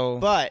 so.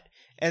 But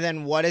and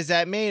then what is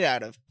that made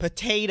out of?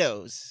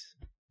 Potatoes,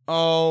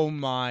 Oh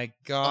my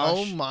gosh!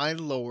 oh my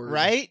lord!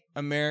 right?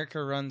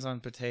 America runs on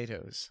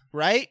potatoes.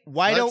 Right?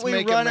 Why Let's don't we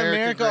make run America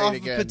America great off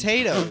again. of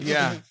potatoes?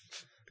 Yeah,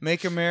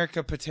 make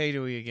America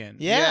potatoy again.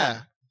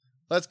 Yeah.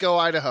 Let's go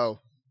Idaho.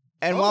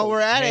 And Oh, while we're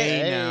at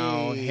Hey it,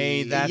 now,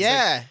 hey, that's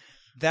yeah,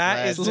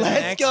 that is the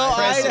let's next go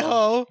president.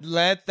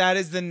 Idaho. That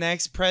is the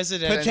next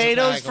president.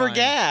 Potatoes for tagline.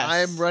 gas. I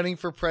am running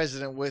for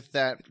president with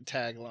that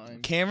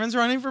tagline. Cameron's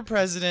running for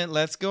president.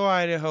 Let's go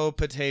Idaho.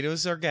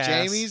 Potatoes are gas.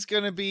 Jamie's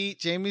gonna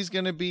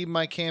be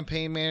my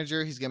campaign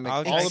manager. He's gonna make all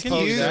I the can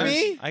posters. use that.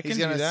 me? I can He's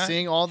do gonna that.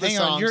 sing all the Hang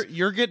songs. on,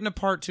 you're getting a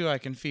part 2. I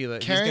can feel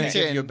it. He's gonna give you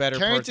a Carrington, better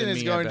part Carrington than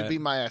is me, I going to bet. be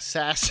my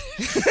assassin.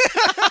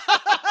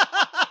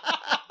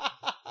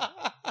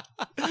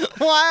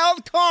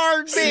 Wild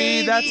card,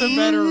 baby. See, that's a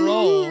better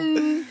role.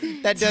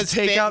 That does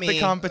Take fit out me. the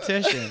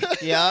competition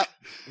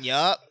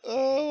Yup.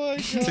 oh my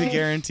god! to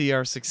guarantee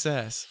our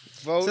success.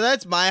 Vote. So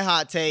that's my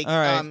hot take. All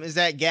right. Is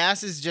that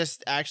gas is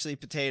just actually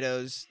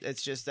potatoes.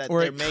 It's just that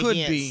Or they're it making could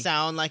it be.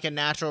 sound like a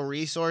natural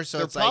resource. So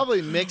They're it's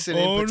probably mixing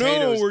in oh, no,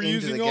 potatoes we're into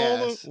using the all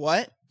gas. the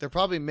what? They're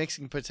probably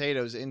mixing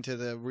potatoes into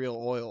the real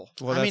oil.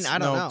 Well, I mean, that's I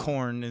don't no know.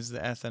 corn is the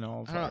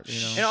ethanol I don't part. know.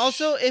 You know. And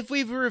also, if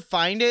we've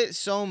refined it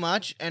so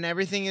much and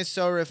everything is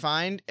so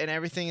refined and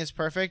everything is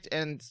perfect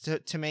and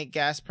to make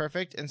gas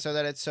perfect and so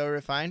that it's so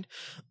refined,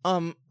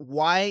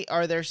 why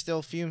are there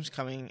still fumes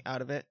coming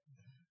out of it?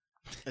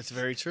 That's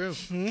very true.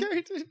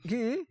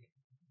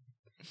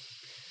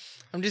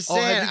 I'm just Oh,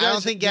 saying, have you I don't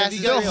guys- think have gas you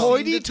is the guys real. seen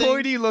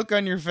hoity-toity look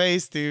on your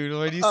face, dude.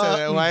 When you said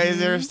that, why is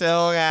there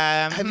still?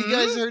 Have you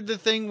guys heard the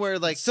thing where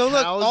like So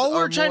look, cows all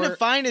we're are trying to more-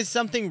 find is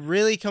something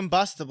really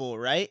combustible,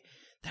 right?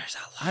 There's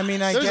a lot. I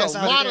mean, I There's guess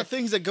a lot of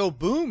things that go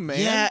boom, man.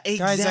 Yeah,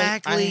 Guys,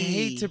 exactly. I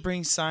hate to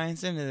bring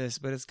science into this,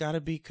 but it's got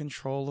to be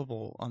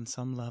controllable on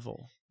some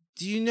level.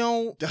 Do you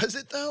know? Does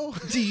it though?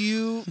 Do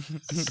you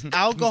Fair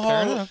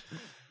alcohol? enough.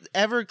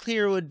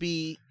 Everclear would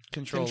be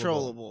Controllable.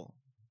 controllable.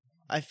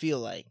 I feel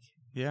like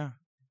Yeah.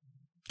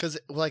 Because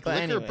like But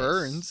liquor anyways.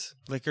 burns.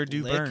 Liquor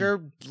do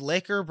burn.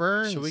 liquor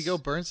burns. Should we go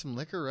burn some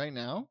liquor right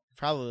now?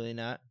 Probably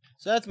not.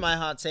 So that's my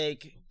hot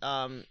take.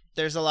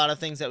 There's a lot of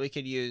things that we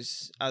could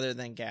use other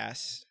than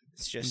gas.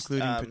 It's just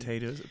Including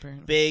potatoes,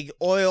 apparently. Big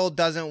oil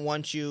doesn't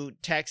want you.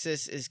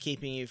 Texas is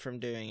keeping you from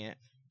doing it.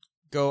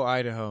 Go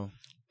Idaho.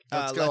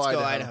 Let's Let's go go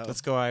Idaho. Idaho.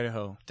 Let's go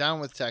Idaho. Down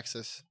with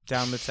Texas.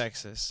 Down to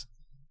Texas.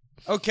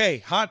 Okay,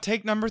 hot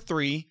take number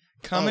 3.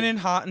 Coming Oh. in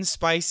hot and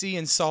spicy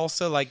and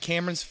salsa like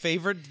Cameron's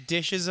favorite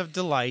dishes of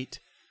delight.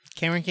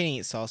 Cameron can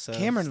eat salsa.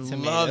 Cameron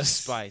tomatoes. loves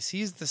spice.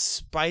 He's the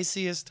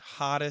spiciest,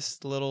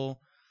 hottest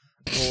little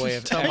boy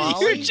of Tamale?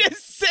 You're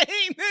just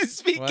saying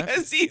this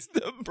because he's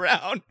the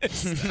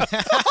brownest.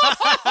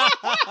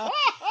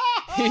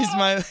 He's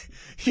my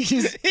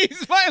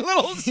He's my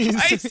little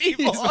spicy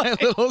boy. He's my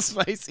little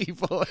spicy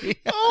boy.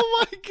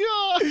 Oh my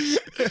gosh!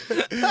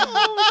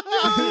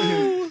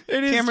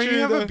 It is Cameron, true,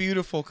 you have though. a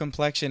beautiful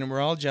complexion, and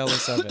we're all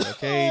jealous of it.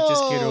 Okay,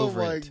 just get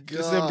over Oh my it.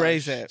 Just gosh.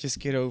 embrace it. Just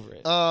get over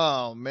it.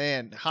 Oh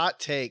man, hot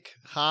take.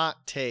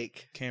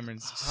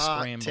 Cameron's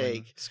hot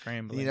take.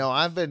 scrambling. You know,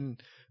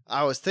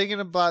 I was thinking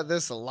about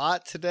this a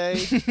lot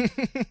today,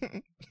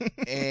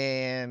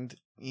 and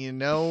you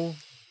know,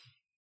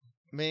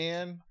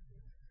 man,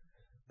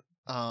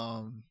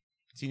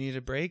 Do you need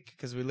a break?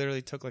 Because we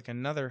literally took like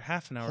another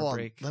half an hour hold on.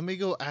 break. Let me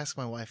go ask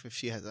my wife if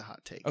she has a hot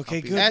take. Okay,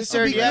 I'll be- good.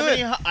 Esther, Be do you have good.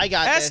 any? I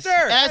got this. Esther!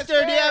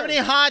 Esther, do you have any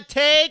hot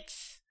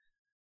takes?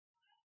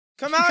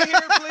 Come out here,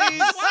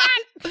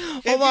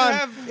 please. Hold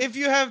on. If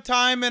you have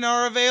time and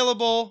are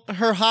available.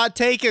 Her hot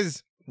take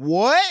is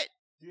what?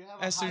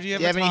 Esther, do you have,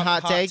 Do you have a any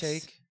top hot takes?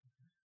 take?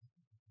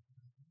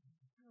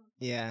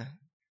 Yeah.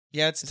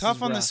 Yeah, it's This tough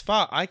is on the rough.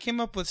 spot. I came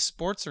up with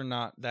sports are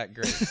not that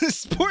great.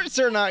 Sports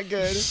are not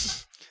good.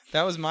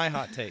 That was my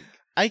hot take.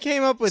 I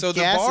came up with So the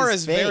gas bar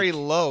is is very fake.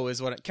 low,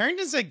 is what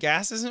Carrington said.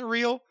 Gas isn't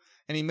real,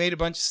 and he made a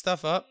bunch of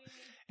stuff up.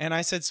 And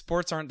I said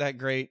sports aren't that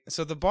great.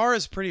 So the bar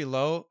is pretty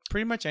low.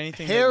 Pretty much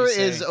anything. that Hair you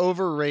say. is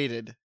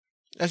overrated.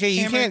 Okay,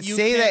 you Cameron, can't you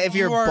say can't- that if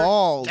you you're are-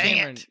 bald.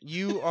 Cameron,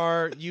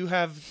 you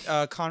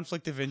have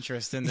conflict of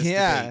interest in this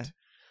Yeah. debate.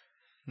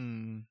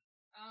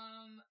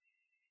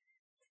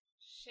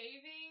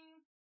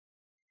 Shaving.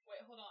 Wait,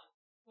 hold on.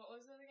 What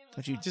was it again?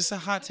 Don't you- Just a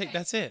hot take.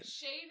 That's it.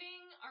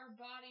 Shaving our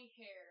body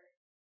hair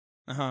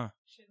Uh huh.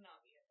 should not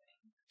be a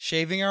thing.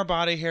 Shaving our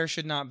body hair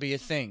should not be a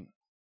thing.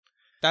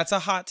 That's a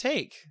hot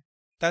take.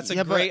 That's a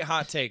Yeah, but- great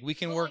hot take. We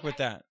can work with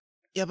that.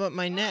 Yeah, but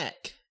my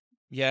neck.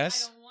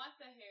 Yes, I don't want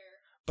the hair.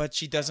 but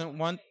she doesn't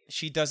want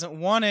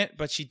it,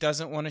 but she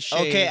doesn't want to shave.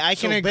 Okay, I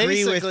can So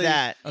agree with basically-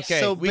 that. Okay,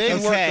 So we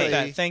can work basically- with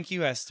that. Thank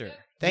you, Esther.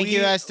 Thank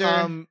you,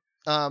 Esther.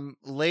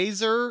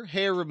 Laser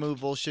hair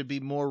removal should be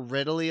more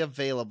readily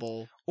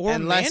available Or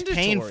And less mandatory.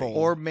 painful.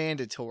 or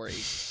mandatory.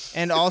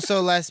 And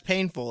also less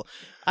painful.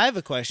 I have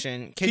a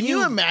question. Can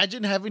you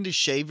imagine having to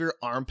shave your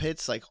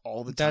armpits like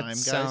all the That time,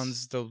 guys?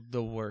 sounds the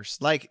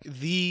worst. like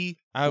the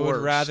I would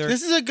worst. rather.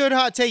 This is a good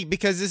hot take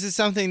because this is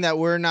something that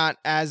we're not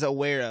as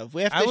aware of.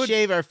 We have I to would-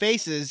 shave our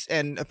faces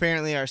and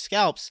apparently our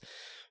scalps.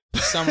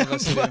 Some of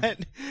us do. but,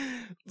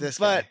 This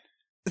but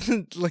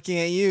looking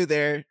at you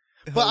there,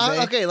 But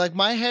Jose, okay, like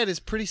my head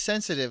is pretty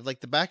sensitive. Like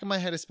the back of my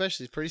head,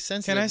 especially, is pretty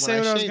sensitive. Can I when say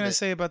what I was shave going to it.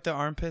 say about the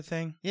armpit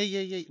thing?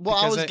 Yeah. Well,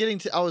 I Because was I- getting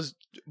to,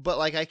 but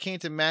like I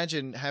can't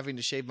imagine having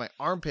to shave my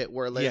armpit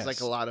where there's Yes.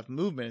 like a lot of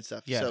movement and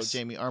stuff. Yes. So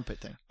Jamie, armpit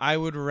thing. I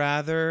would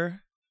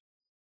rather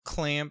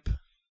clamp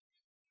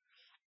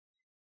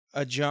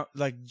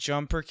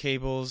jumper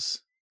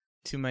cables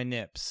to my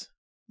nips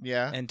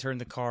Yeah. and turn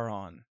the car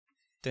on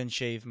than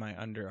shave my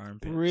under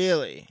armpits.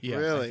 really? Yeah,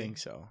 Really? I think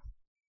so.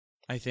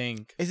 I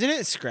think. Isn't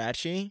it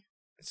scratchy?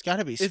 It's got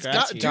to be It's scratchy.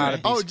 got, dude. Gotta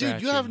be Oh, dude,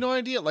 you have scratchy. no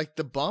idea. Like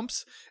the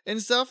bumps and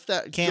stuff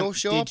that Cam, will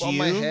show did up on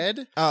my you?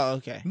 head. Oh,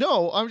 okay.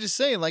 No, I'm just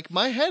saying. Like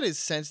my head is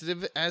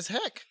sensitive as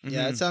heck,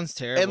 Yeah, that Mhm. sounds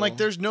terrible. and like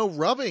there's no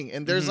rubbing,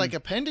 and there's Mhm. like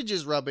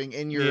appendages rubbing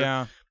in your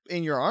Yeah.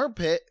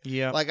 armpit.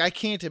 Yeah. Like I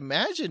can't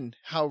imagine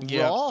how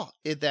Yeah. raw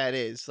that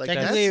is. Like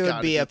technically, it that's would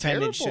gotta be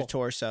appendage terrible. to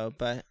torso,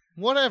 but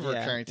Whatever,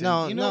 yeah. Carrington.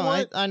 No, you know no,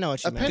 what? I know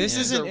what you meant. This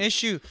Opinions is are- an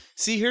issue.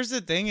 See, here's the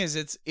thing: is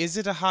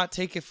it a hot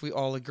take if we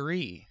all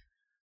agree?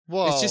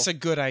 Well, It's just a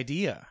good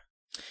idea.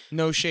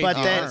 No shade. But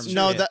to then, arms,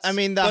 no, bits. I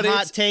mean, the But hot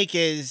it's- take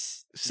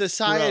is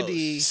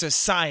society.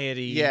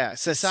 society. Yeah,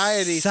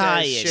 society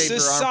Society. says shave your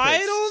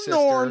Societal armpits,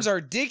 norms sister.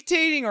 are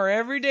dictating our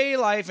everyday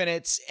life, and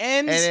it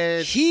ends And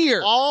it's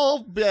here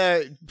all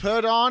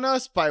put on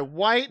us by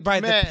white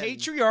by men. the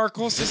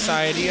patriarchal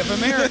society of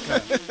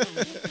America.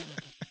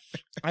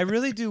 I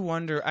really do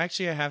wonder.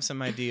 Actually, I have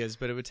some ideas,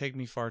 but it would take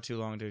me far too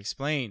long to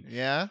explain.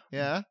 Yeah.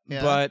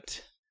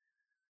 But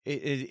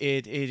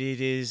it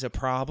is a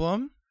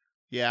problem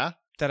yeah.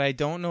 that I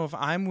don't know if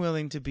I'm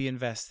willing to be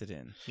invested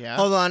in. Yeah.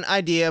 Hold on,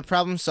 idea,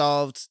 problem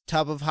solved.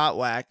 Tub of hot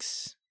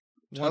wax.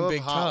 One Tub big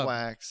of hot tub.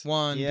 wax.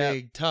 One Yeah.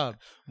 big tub.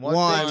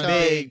 One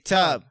big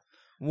tub.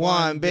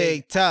 One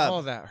big tub.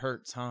 Oh, that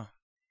hurts, huh?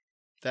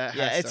 That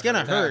Yeah, has it's to gonna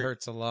hurt. That hurt.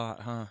 hurts a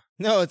lot, huh?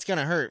 No, it's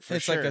gonna hurt for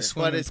It's sure. like a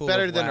swimming But it's pool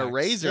better of than a wax.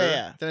 razor.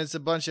 Yeah. Then it's a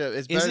bunch of.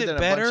 It's Is better it than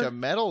better? a bunch of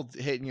metal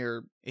hitting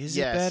your. Is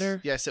yes. it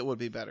better? Yes, it would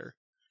be better.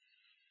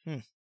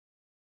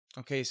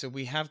 Okay, so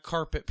we have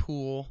carpet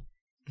pool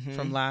Mhm.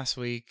 from last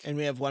week, and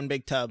we have one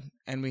big tub.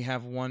 and we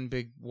have one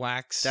big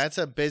wax. That's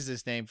a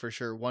business name for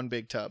sure. One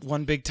big tub.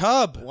 one big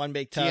tub. One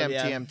big tub. TM,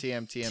 yeah. TM,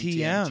 TM, TM, TM.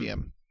 TM,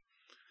 TM.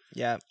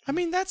 Yeah. I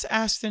mean, that's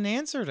asked and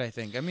answered, I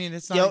think. I mean,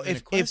 it's not Yo, even a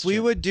if we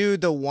question. would do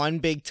the one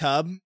big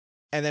tub,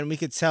 and then we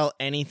could sell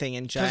anything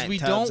in giant we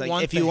tubs. don't like,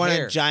 want if you the want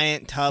hair. a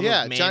giant tub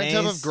Yeah, of mayonnaise, giant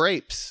tub of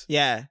grapes.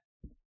 Yeah.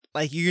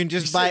 Like you can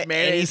just You buy said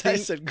mayonnaise, I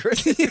anything. said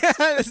grapes.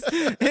 Yes,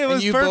 it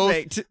was you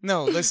perfect. Both,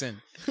 no,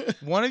 listen.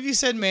 One of you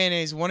said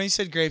mayonnaise, one of you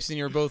said grapes, and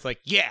you were both like,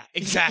 yeah,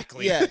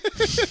 exactly. Yeah.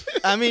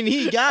 I mean,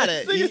 he got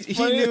it. think it's He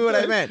funny knew what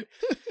I that- meant.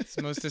 It's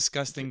the most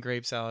disgusting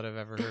grape salad I've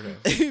ever heard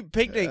of.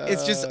 Picnic.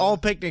 It's just all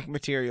picnic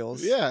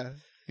materials. Yeah,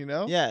 you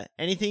know. Yeah.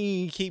 Anything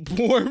you can keep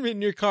warm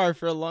in your car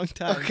for a long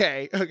time.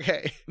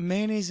 Okay.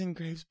 Mayonnaise and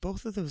grapes,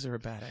 both of those are a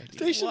bad idea.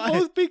 They should Why?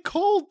 both be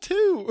cold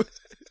too.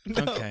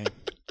 Okay.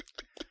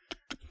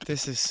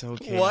 This is so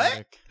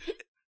chaotic.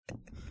 What?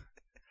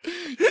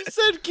 You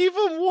said keep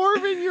them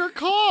warm in your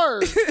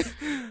car.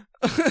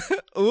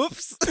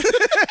 Oops.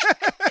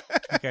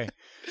 Okay.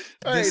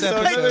 All right, This so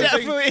episode- I another thing-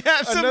 definitely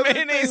have some another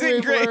thing mayonnaise and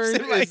we've grapes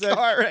learned in my is that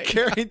car right now.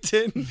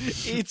 Carrington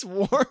eats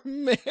warm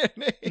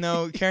mayonnaise.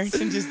 No,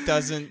 Carrington just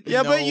doesn't.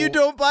 Yeah, but you know-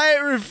 don't buy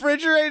it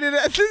refrigerated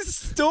at the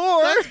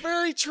store. That's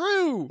very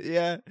true.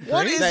 Yeah.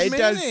 What is it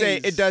does say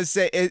mayonnaise? it does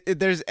say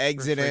there's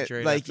eggs in it.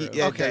 Refrigerate Like after.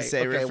 yeah, it Okay, does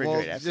say okay, well,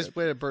 refrigerate after. just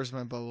way to burst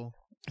my bubble.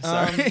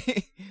 Sorry.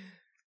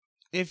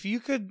 If you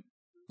could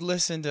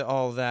listen to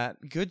all that,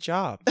 good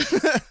job.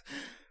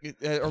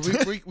 Or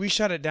we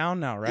shut it down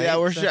now, right? Yeah,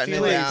 we're I shutting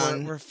feel it like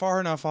down. We're far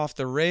enough off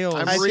the rails.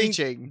 I'm I think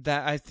reaching.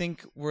 that I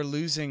think we're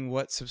losing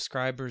what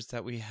subscribers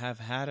that we have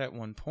had at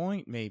one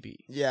point, maybe.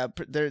 Yeah,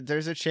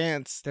 there's a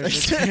chance.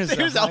 There's a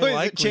There's high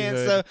always a chance.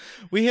 So likelihood.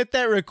 we hit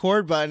that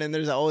record button, and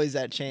there's always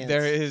that chance.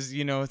 There is,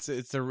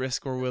 it's a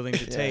risk we're willing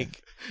to Yeah.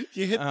 take.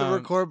 You hit the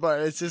record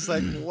button. It's just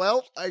like,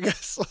 well, I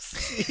guess we'll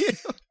see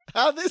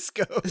how this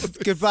goes.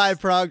 Goodbye,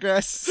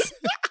 progress.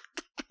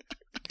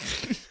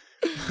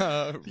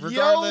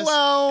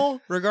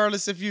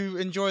 Regardless if you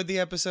enjoyed the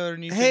episode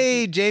and you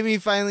Hey, think, Jamie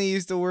finally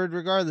used the word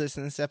regardless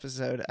in this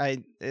episode.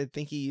 I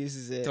think he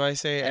uses it. do I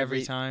say it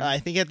every time? I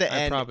think at the I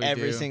end, probably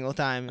every do. single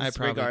time. I It's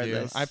probably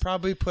regardless. do. I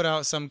probably put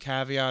out some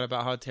caveat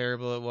about how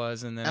terrible it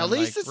was, and then At I'm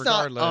least like, it's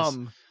not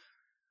regardless. At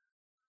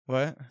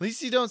What?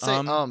 least you don't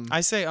say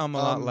I say a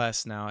lot Um,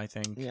 less now, I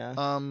think. Yeah.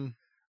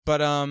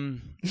 But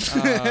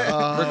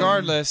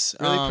regardless,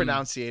 Really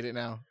pronunciate it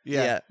now.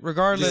 Yeah.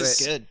 regardless,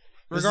 This is good.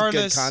 This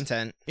regardless, is good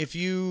content. if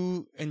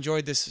you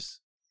enjoyed this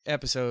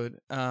episode,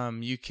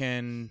 you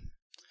can,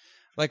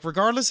 like,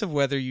 regardless of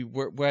whether you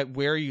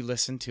where you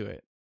listen to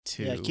it,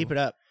 Yeah, keep it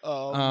up.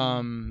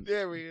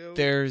 There we go.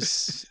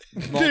 there's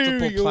There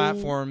multiple we go.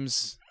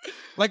 platforms,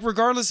 like,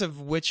 regardless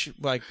of which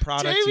like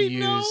product Jamie, you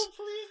use, no,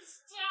 please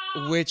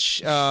stop. which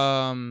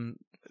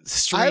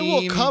stream I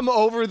will come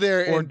over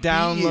there or and beat you.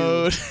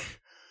 download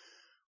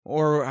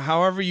or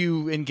however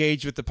you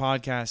engage with the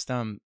podcast.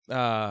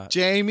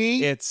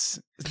 Jamie. It's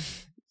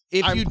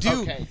if I'm- you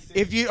do okay.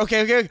 if you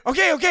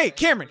okay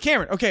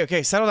Cameron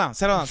okay settle down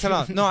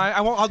no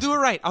I won't. I'll do it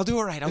right I'll do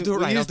it right It's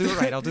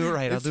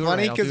I'll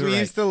funny do because it we right.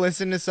 used to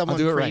listen to someone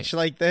do it right. preach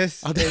like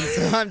this, I'll and do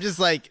it so I'm just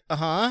like,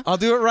 I'll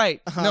do it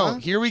right. Uh-huh. No,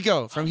 here we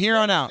go. From here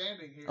on out.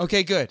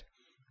 Okay, good.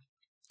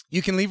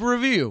 You can leave a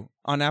review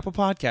on Apple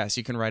Podcasts.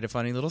 You can write a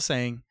funny little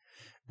saying.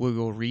 We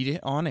will read it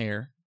on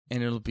air,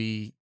 and it'll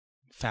be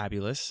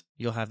fabulous.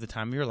 You'll have the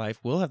time of your life.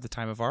 We'll have the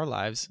time of our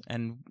lives,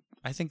 and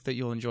I think that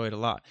you'll enjoy it a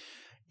lot.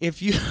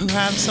 If you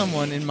have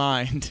someone in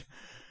mind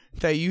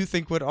that you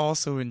think would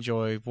also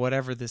enjoy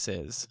whatever this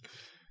is,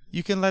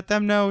 you can let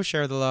them know.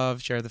 Share the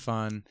love, share the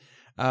fun.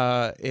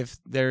 If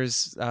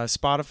there's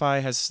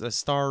Spotify has a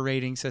star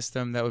rating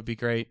system, that would be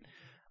great.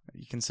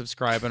 You can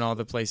subscribe in all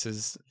the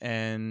places.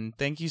 And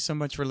thank you so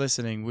much for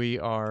listening. We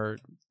are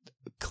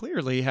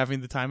clearly having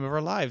the time of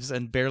our lives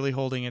and barely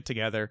holding it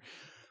together.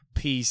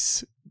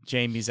 Peace.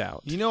 Jamie's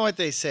out. You know what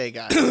they say,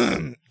 guys.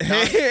 Hey.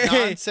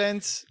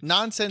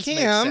 Nonsense makes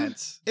Cam.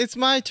 sense. it's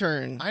my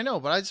turn. I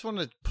know, but I just want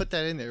to put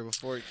that in there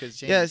before because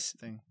Jamie's Yes.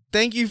 thing.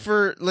 Thank you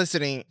for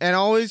listening, and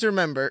always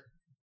remember.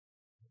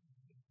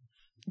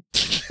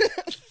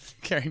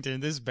 Carrington,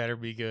 this better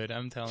be good.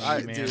 I'm telling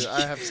you, man. Dude,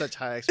 I have such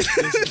high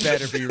expectations. This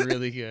better be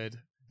really good.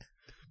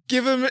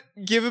 Give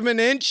him an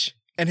inch,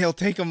 and he'll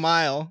take a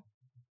mile.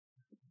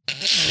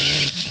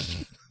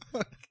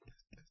 What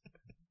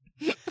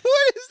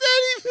does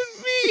that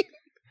even mean?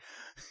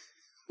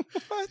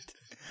 What?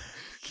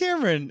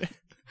 Cameron,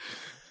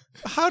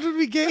 how did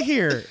we get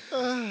here?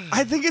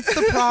 I think it's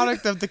the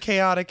product of the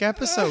chaotic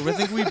episode. I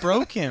think we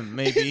broke him,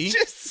 maybe. It's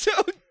just so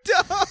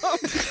dumb.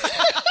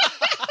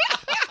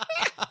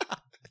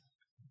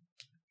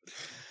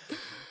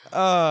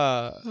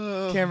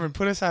 Cameron,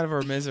 put us out of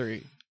our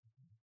misery.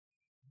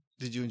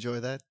 Did you enjoy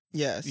that?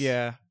 Yes.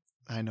 Yeah.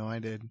 I know I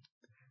did.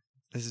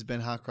 This has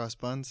been Hot Cross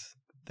Buns.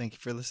 Thank you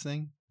for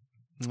listening.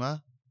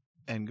 Mwah,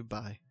 and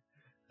goodbye.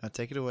 Now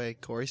take it away,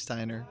 Corey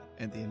Steiner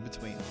and the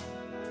In-Between.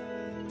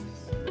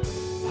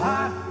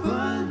 Hot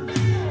buns.